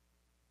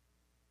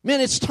 Man,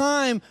 it's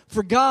time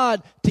for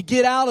God to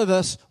get out of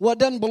us what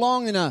doesn't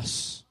belong in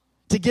us.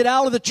 To get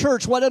out of the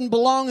church what doesn't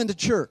belong in the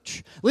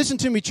church. Listen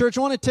to me, church.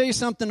 I want to tell you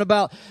something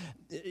about,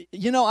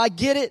 I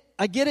get it.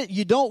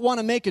 You don't want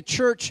to make a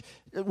church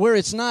where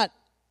it's not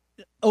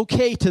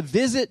okay to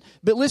visit.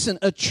 But listen,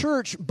 a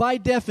church, by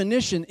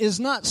definition,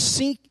 is not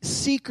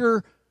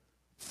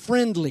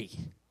seeker-friendly.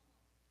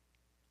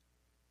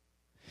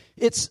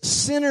 It's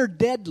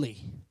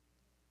sinner-deadly.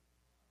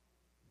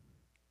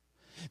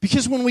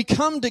 Because when we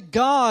come to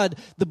God,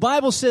 the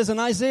Bible says in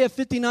Isaiah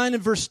 59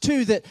 and verse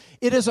 2 that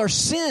it is our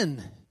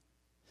sin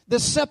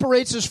that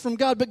separates us from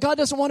God. But God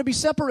doesn't want to be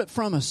separate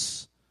from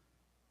us.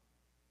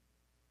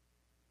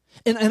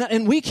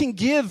 And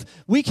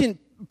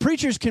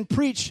preachers can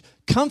preach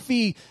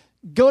comfy,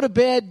 go to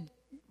bed,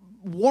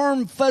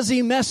 warm,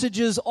 fuzzy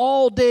messages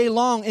all day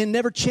long and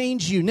never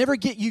change you, never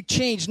get you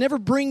changed, never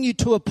bring you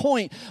to a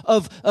point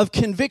of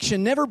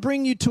conviction, never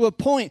bring you to a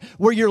point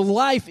where your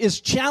life is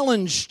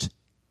challenged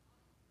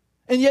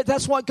And yet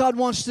that's what God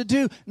wants to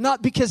do,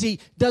 not because He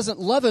doesn't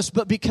love us,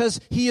 but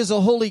because He is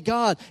a holy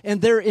God, and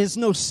there is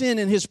no sin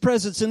in His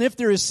presence. And if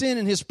there is sin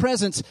in His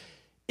presence,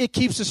 it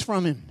keeps us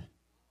from Him.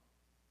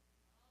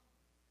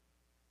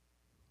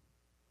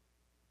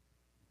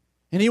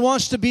 And He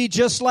wants to be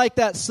just like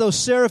that, those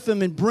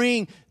seraphim, and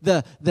bring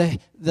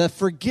the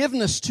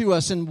forgiveness to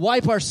us and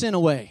wipe our sin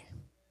away.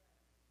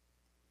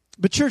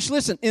 But church,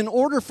 listen, in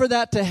order for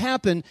that to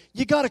happen,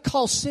 you got to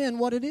call sin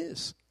what it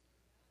is.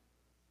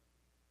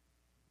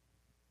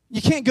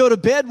 You can't go to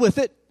bed with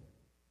it.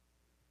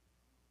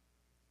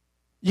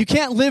 You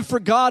can't live for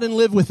God and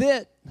live with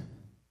it.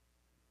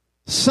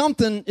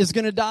 Something is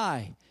going to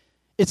die.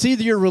 It's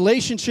either your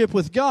relationship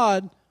with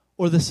God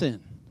or the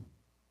sin.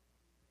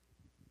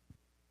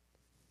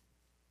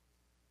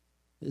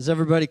 Is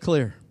everybody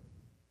clear?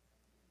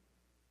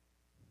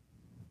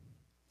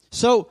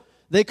 So,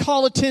 they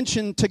call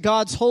attention to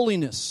God's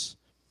holiness.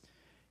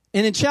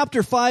 And in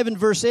chapter 5 and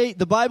verse 8,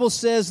 the Bible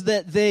says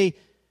that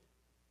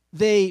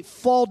they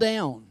fall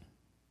down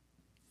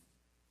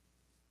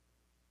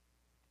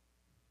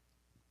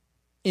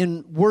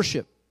in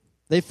worship.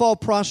 They fall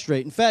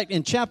prostrate. In fact,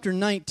 in chapter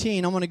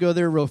 19, I'm going to go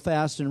there real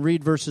fast and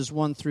read verses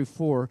 1 through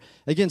 4.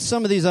 Again,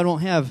 some of these I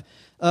don't have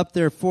up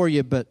there for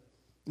you, but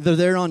they're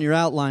there on your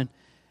outline.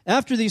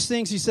 After these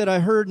things, he said, I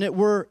heard,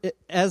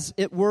 as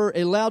it were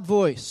a loud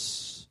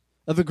voice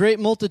of a great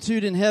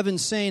multitude in heaven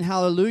saying,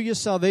 Hallelujah,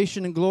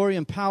 salvation and glory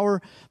and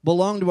power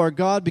belong to our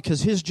God,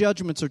 because His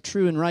judgments are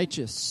true and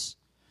righteous.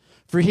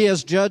 For He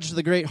has judged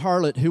the great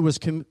harlot who was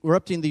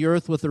corrupting the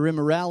earth with her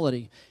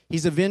immorality.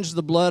 He's avenged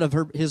the blood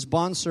of His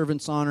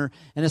bondservants on her.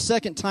 And a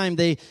second time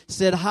they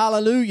said,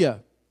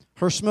 Hallelujah.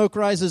 Her smoke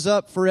rises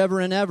up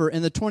forever and ever.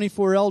 And the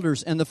 24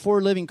 elders and the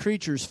 4 living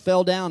creatures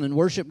fell down and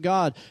worshiped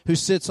God who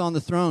sits on the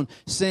throne,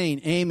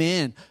 saying,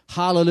 Amen,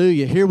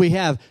 hallelujah. Here we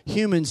have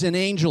humans and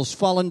angels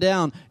falling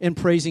down and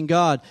praising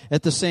God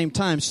at the same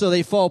time. So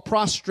they fall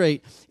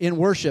prostrate in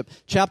worship.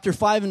 Chapter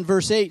 5 and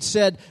verse 8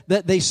 said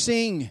that they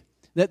sing,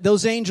 that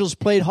those angels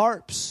played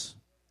harps.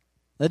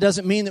 That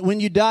doesn't mean that when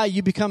you die,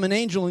 you become an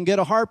angel and get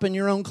a harp in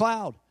your own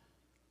cloud.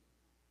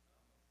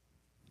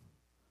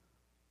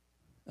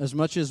 As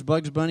much as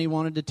Bugs Bunny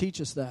wanted to teach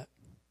us that.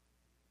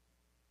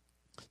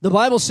 The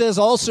Bible says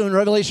also in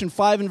Revelation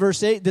 5 and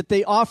verse 8 that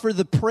they offer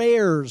the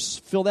prayers,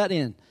 fill that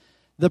in,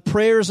 the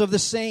prayers of the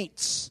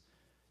saints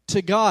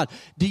to God.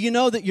 Do you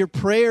know that your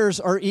prayers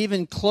are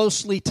even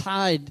closely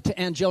tied to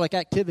angelic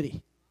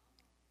activity?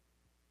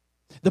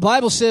 The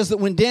Bible says that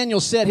when Daniel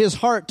set his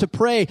heart to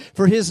pray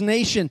for his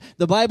nation,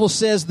 the Bible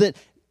says that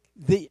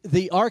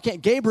the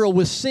Archangel Gabriel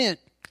was sent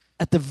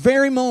at the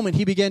very moment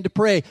he began to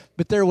pray,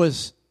 but there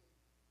was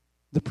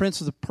the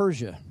prince of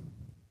Persia.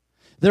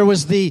 There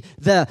was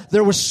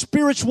there was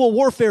spiritual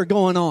warfare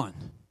going on.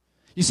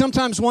 You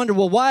sometimes wonder,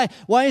 well,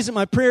 why isn't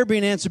my prayer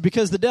being answered?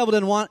 Because the devil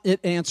didn't want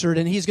it answered,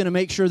 and he's going to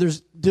make sure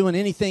there's doing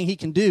anything he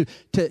can do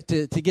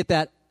to get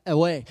that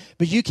away.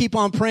 But you keep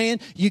on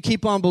praying, you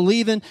keep on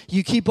believing,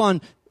 you keep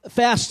on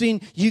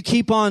fasting, you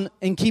keep on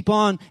and keep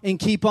on and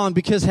keep on.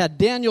 Because had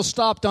Daniel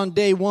stopped on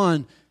day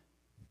 1,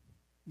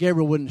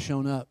 Gabriel wouldn't have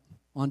shown up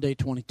on day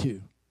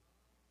 22.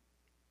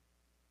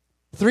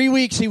 3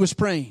 weeks he was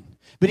praying.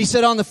 But he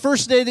said, on the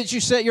first day that you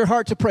set your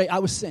heart to pray, I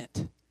was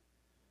sent.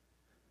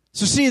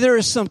 So see, there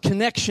is some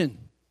connection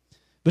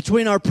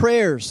between our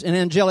prayers and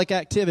angelic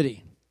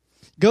activity.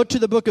 Go to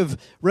the book of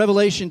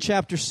Revelation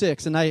chapter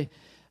 6. And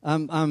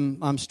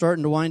I'm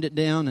starting to wind it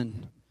down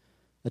and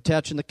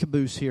attaching the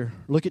caboose here.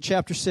 Look at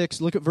chapter 6.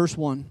 Look at verse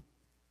 1.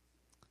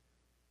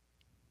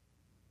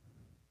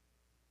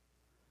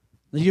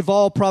 You've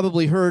all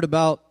probably heard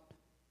about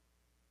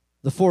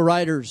the 4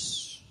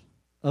 riders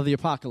of the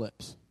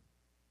apocalypse.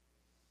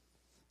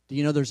 Do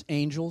you know there's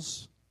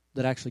angels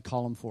that actually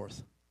call them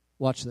forth?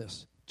 Watch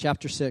this.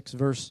 Chapter 6,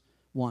 verse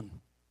 1.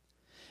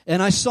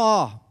 And I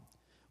saw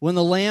when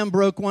the Lamb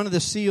broke one of the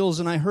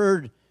seals, and I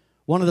heard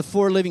one of the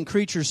 4 living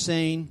creatures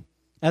saying,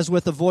 as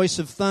with a voice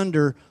of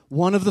thunder,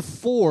 one of the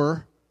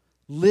 4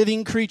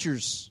 living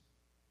creatures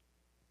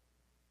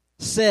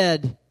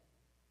said,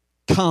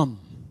 Come.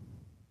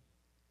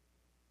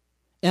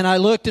 And I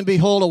looked, and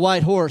behold, a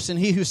white horse, and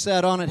he who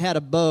sat on it had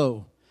a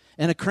bow.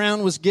 And a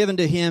crown was given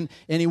to him,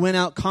 and he went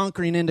out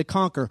conquering and to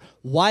conquer.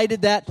 Why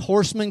did that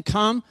horseman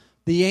come?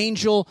 The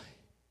angel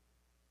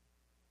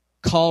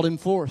called him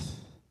forth.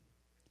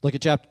 Look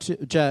at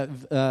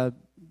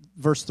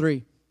verse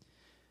 3.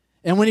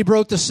 And when he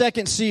broke the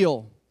second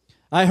seal,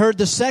 I heard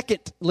the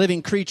second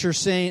living creature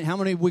saying, how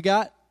many we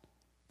got?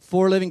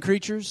 4 living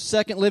creatures.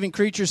 Second living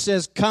creature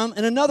says, Come.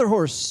 And another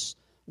horse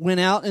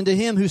went out, and to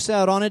him who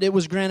sat on it, it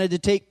was granted to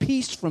take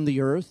peace from the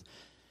earth,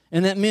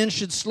 and that men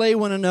should slay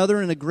one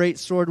another, and a great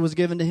sword was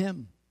given to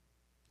him.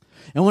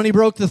 And when he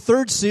broke the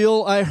third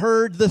seal, I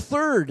heard the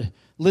third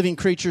living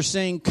creature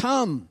saying,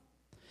 Come.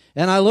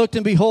 And I looked,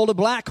 and behold, a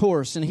black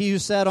horse, and he who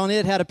sat on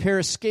it had a pair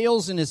of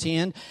scales in his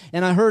hand.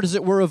 And I heard, as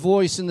it were, a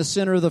voice in the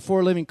center of the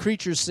 4 living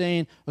creatures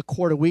saying, A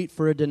quart of wheat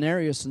for a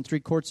denarius, and 3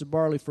 quarts of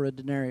barley for a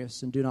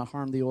denarius, and do not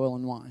harm the oil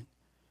and wine.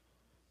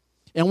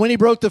 And when he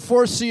broke the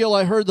 4th seal,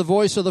 I heard the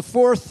voice of the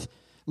 4th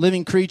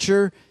living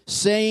creature,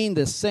 saying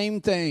the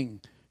same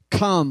thing,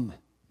 "Come."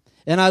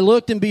 And I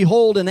looked, and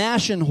behold, an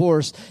ashen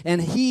horse,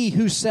 and he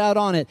who sat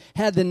on it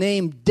had the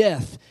name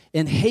Death,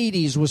 and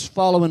Hades was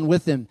following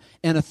with him.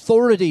 And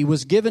authority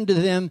was given to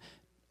them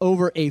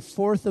over a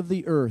fourth of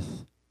the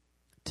earth,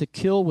 to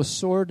kill with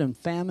sword and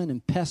famine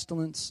and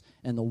pestilence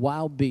and the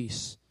wild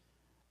beasts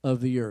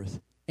of the earth.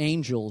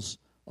 Angels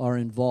are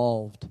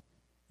involved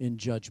in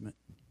judgment.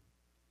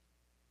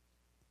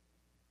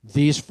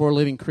 These four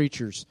living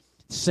creatures,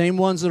 same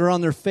ones that are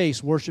on their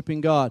face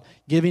worshiping God,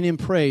 giving Him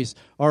praise,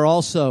 are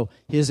also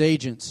His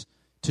agents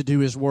to do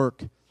His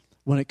work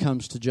when it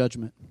comes to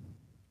judgment.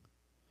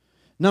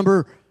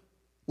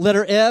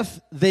 Letter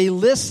F, they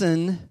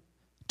listen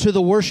to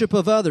the worship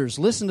of others.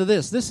 Listen to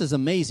this. This is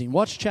amazing.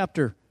 Watch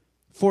chapter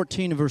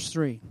 14 and verse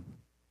 3.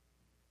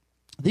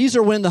 These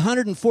are when the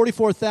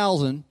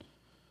 144,000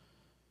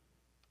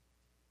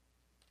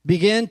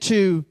 began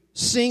to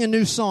sing a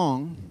new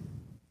song.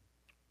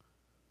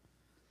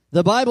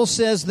 The Bible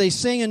says they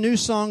sing a new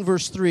song,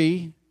 verse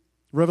 3,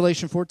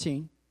 Revelation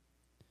 14,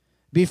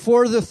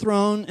 before the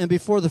throne and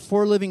before the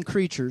four living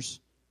creatures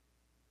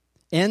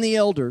and the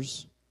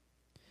elders,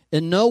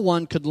 and no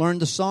one could learn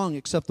the song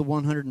except the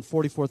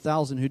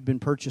 144,000 who'd been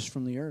purchased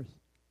from the earth.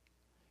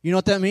 You know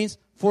what that means?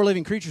 Four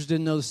living creatures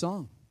didn't know the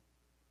song.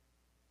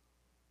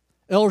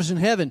 Elders in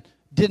heaven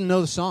didn't know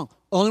the song.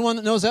 Only one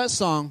that knows that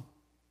song,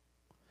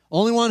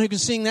 only one who can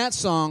sing that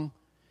song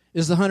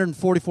is the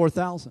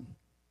 144,000.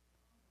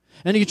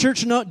 And your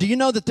church, do you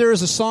know that there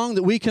is a song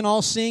that we can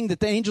all sing that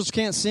the angels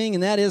can't sing,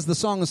 and that is the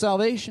song of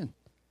salvation?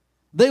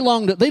 They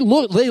long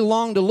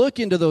to look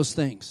into those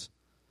things.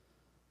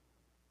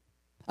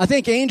 I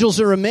think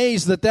angels are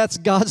amazed that that's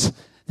God's.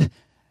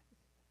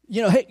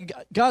 Hey,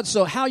 God,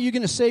 so how are you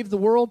going to save the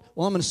world?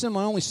 Well, I'm going to send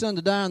my only Son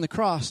to die on the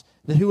cross,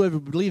 that whoever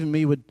would believe in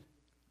me would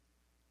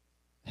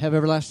have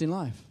everlasting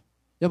life.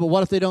 Yeah, but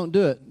what if they don't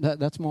do it?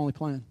 That's my only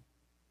plan.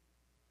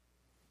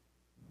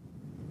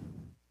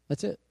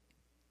 That's it.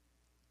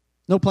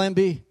 No plan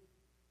B.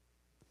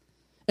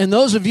 And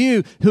those of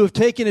you who have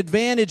taken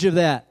advantage of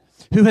that,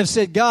 who have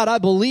said, God, I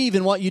believe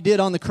in what you did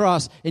on the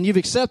cross, and you've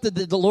accepted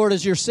the Lord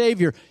as your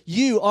Savior,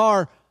 you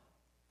are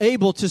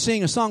able to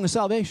sing a song of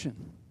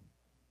salvation.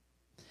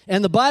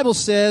 And the Bible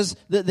says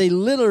that they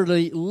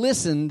literally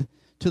listened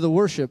to the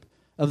worship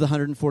of the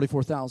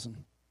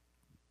 144,000.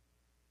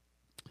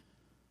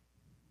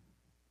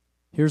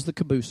 Here's the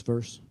caboose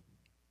verse.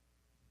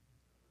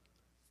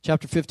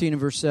 Chapter 15 and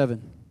verse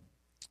 7.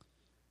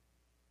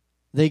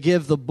 They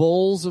give the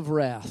bowls of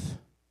wrath,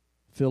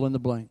 fill in the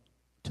blank,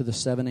 to the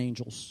seven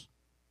angels.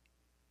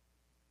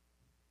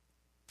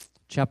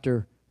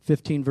 Chapter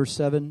 15, verse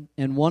 7.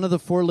 And one of the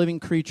four living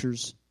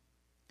creatures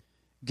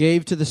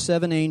gave to the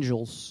seven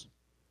angels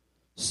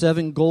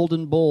 7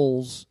 golden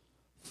bowls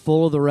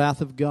full of the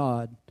wrath of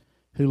God,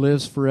 who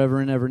lives forever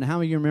and ever. And how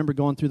many of you remember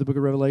going through the book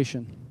of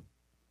Revelation?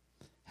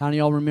 How many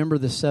of y'all remember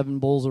the 7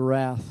 bowls of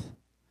wrath?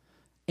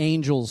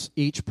 Angels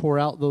each pour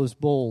out those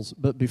bowls,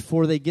 but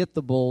before they get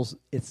the bowls,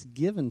 it's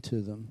given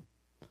to them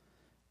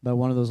by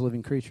one of those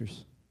living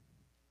creatures.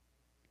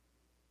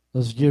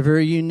 Those are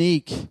very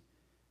unique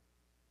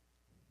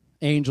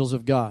angels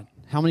of God.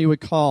 How many would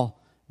call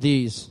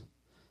these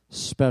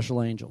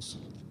special angels?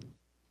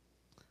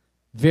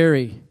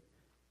 Very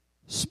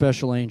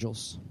special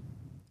angels.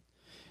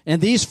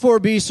 And these 4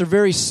 beasts are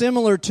very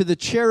similar to the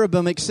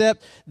cherubim,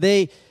 except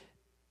they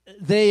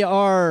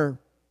are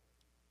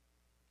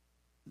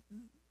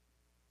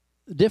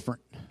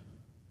different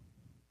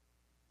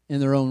in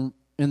their own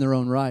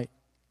right.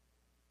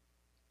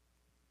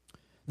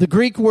 The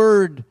Greek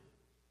word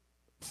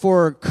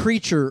for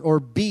creature or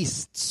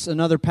beasts,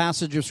 another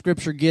passage of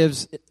Scripture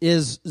gives,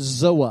 is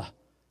zoa.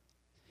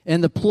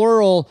 And the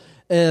plural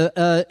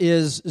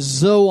is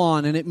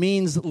zoon, and it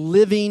means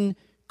living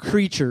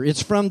creature.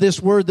 It's from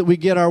this word that we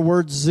get our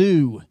word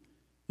zoo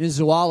in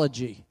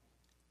zoology.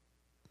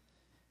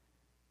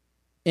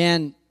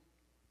 And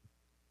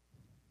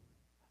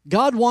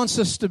God wants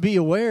us to be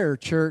aware,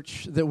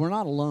 church, that we're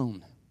not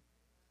alone.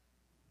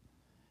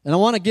 And I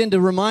want again to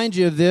remind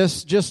you of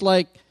this, just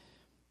like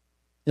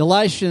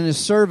Elisha and his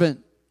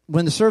servant,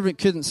 when the servant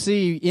couldn't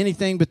see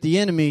anything but the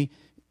enemy,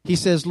 he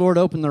says, Lord,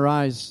 open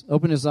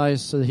his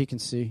eyes so that he can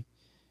see.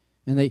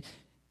 And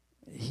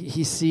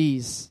he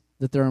sees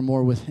that there are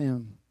more with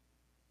him,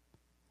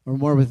 or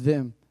more with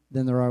them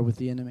than there are with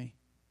the enemy.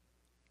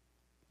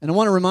 And I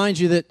want to remind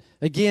you that,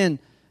 again,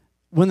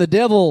 when the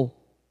devil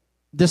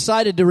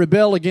decided to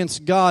rebel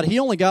against God, he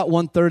only got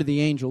 1/3 of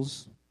the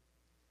angels.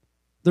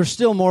 There's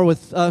still more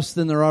with us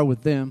than there are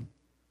with them.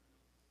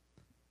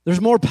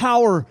 There's more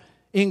power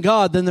in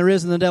God than there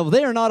is in the devil.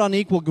 They are not on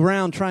equal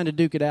ground trying to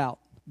duke it out,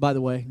 by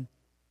the way.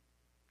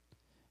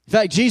 In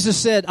fact, Jesus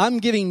said, I'm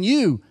giving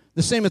you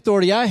the same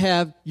authority I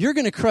have. You're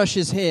going to crush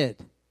his head.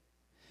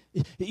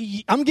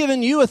 I'm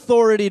giving you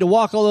authority to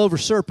walk all over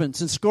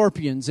serpents and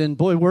scorpions. And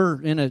boy,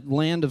 we're in a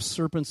land of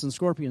serpents and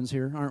scorpions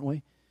here, aren't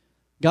we?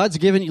 God's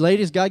given you,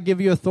 ladies, God give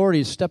you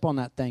authority to step on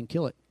that thing,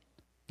 kill it.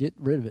 Get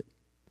rid of it.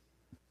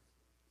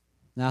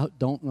 Now,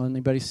 don't let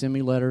anybody send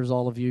me letters,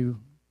 all of you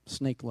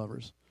snake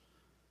lovers.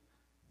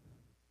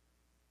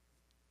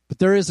 But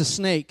there is a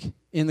snake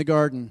in the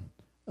garden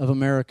of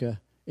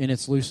America, and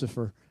it's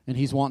Lucifer, and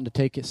he's wanting to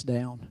take us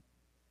down.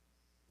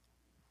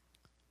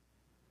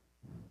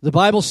 The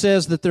Bible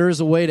says that there is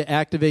a way to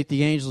activate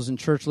the angels in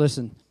church.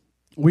 Listen,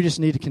 we just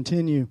need to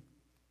continue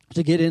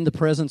to get in the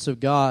presence of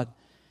God.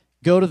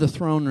 Go to the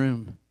throne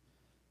room.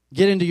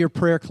 Get into your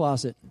prayer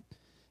closet.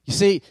 You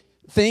see,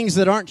 things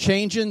that aren't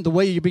changing, the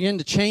way you begin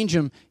to change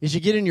them is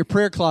you get in your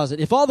prayer closet.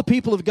 If all the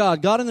people of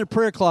God got in their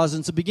prayer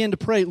closets and begin to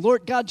pray,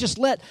 Lord God, just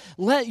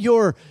let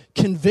your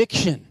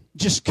conviction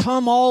just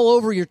come all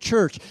over your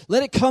church.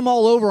 Let it come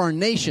all over our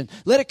nation.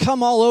 Let it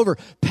come all over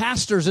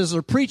pastors as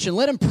they're preaching.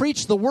 Let them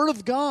preach the Word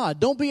of God.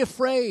 Don't be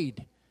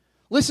afraid.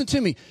 Listen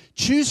to me.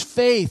 Choose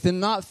faith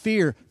and not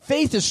fear.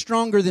 Faith is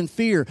stronger than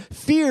fear.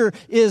 Fear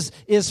is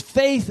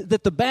faith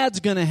that the bad's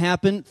going to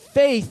happen.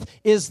 Faith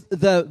is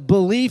the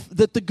belief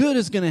that the good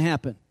is going to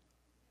happen.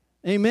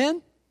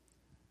 Amen?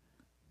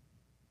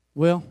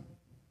 Well,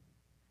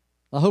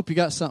 I hope you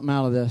got something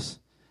out of this.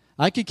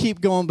 I could keep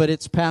going, but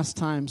it's past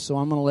time, so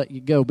I'm going to let you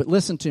go. But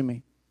listen to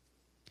me.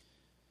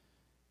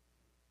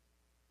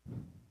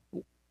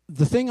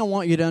 The thing I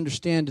want you to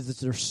understand is that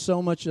there's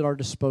so much at our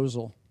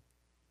disposal.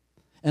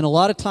 And a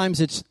lot of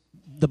times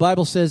the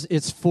Bible says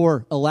it's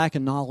for a lack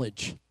of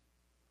knowledge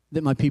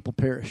that my people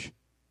perish.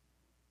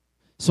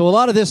 So a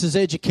lot of this is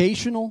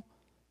educational,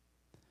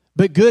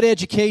 but good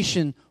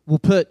education will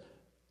put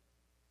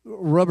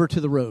rubber to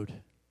the road.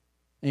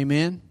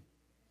 Amen?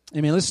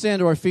 Amen. Let's stand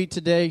to our feet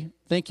today.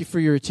 Thank you for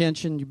your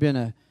attention. You've been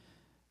a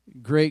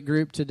great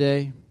group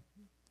today.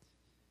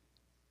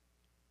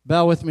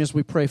 Bow with me as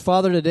we pray.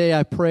 Father, today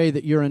I pray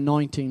that your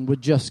anointing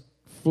would just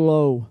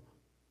flow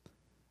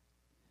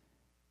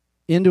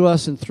into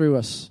us and through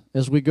us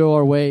as we go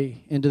our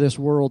way into this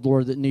world,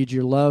 Lord, that needs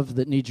your love,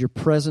 that needs your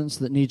presence,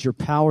 that needs your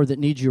power, that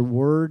needs your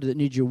word, that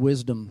needs your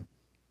wisdom,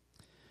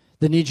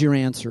 that needs your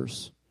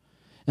answers.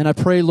 And I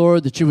pray,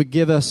 Lord, that you would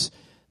give us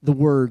the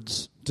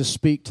words to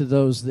speak to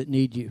those that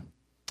need you.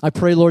 I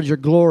pray, Lord, your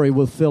glory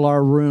would fill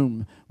our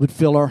room, would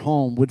fill our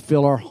home, would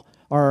fill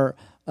our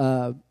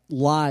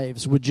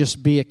lives, would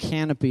just be a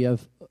canopy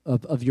of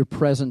your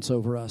presence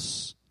over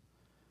us.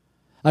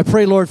 I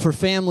pray, Lord, for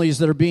families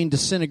that are being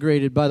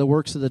disintegrated by the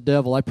works of the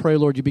devil. I pray,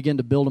 Lord, you begin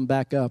to build them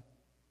back up.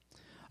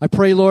 I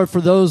pray, Lord,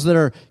 for those that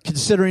are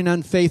considering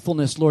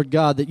unfaithfulness, Lord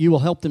God, that you will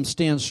help them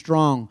stand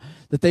strong,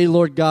 that they,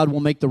 Lord God,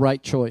 will make the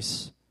right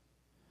choice.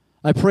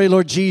 I pray,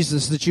 Lord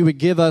Jesus, that you would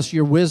give us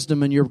your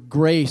wisdom and your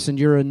grace and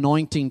your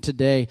anointing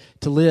today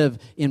to live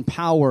in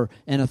power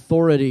and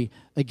authority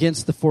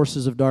against the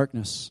forces of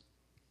darkness.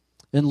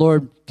 And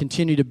Lord,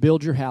 continue to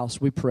build your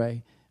house, we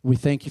pray. We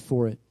thank you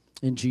for it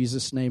in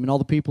Jesus' name. And all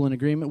the people in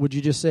agreement, would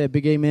you just say a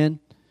big amen?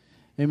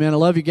 Amen. I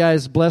love you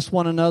guys. Bless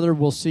one another.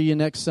 We'll see you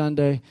next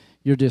Sunday.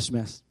 You're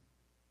dismissed.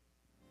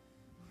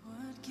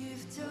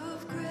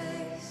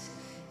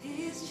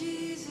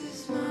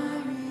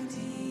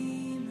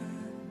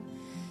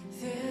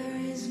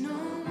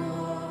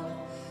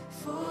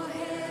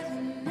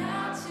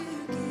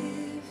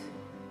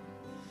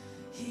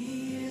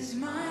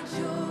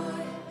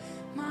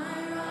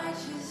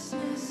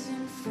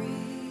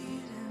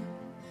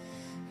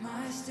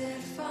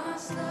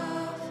 Steadfast love.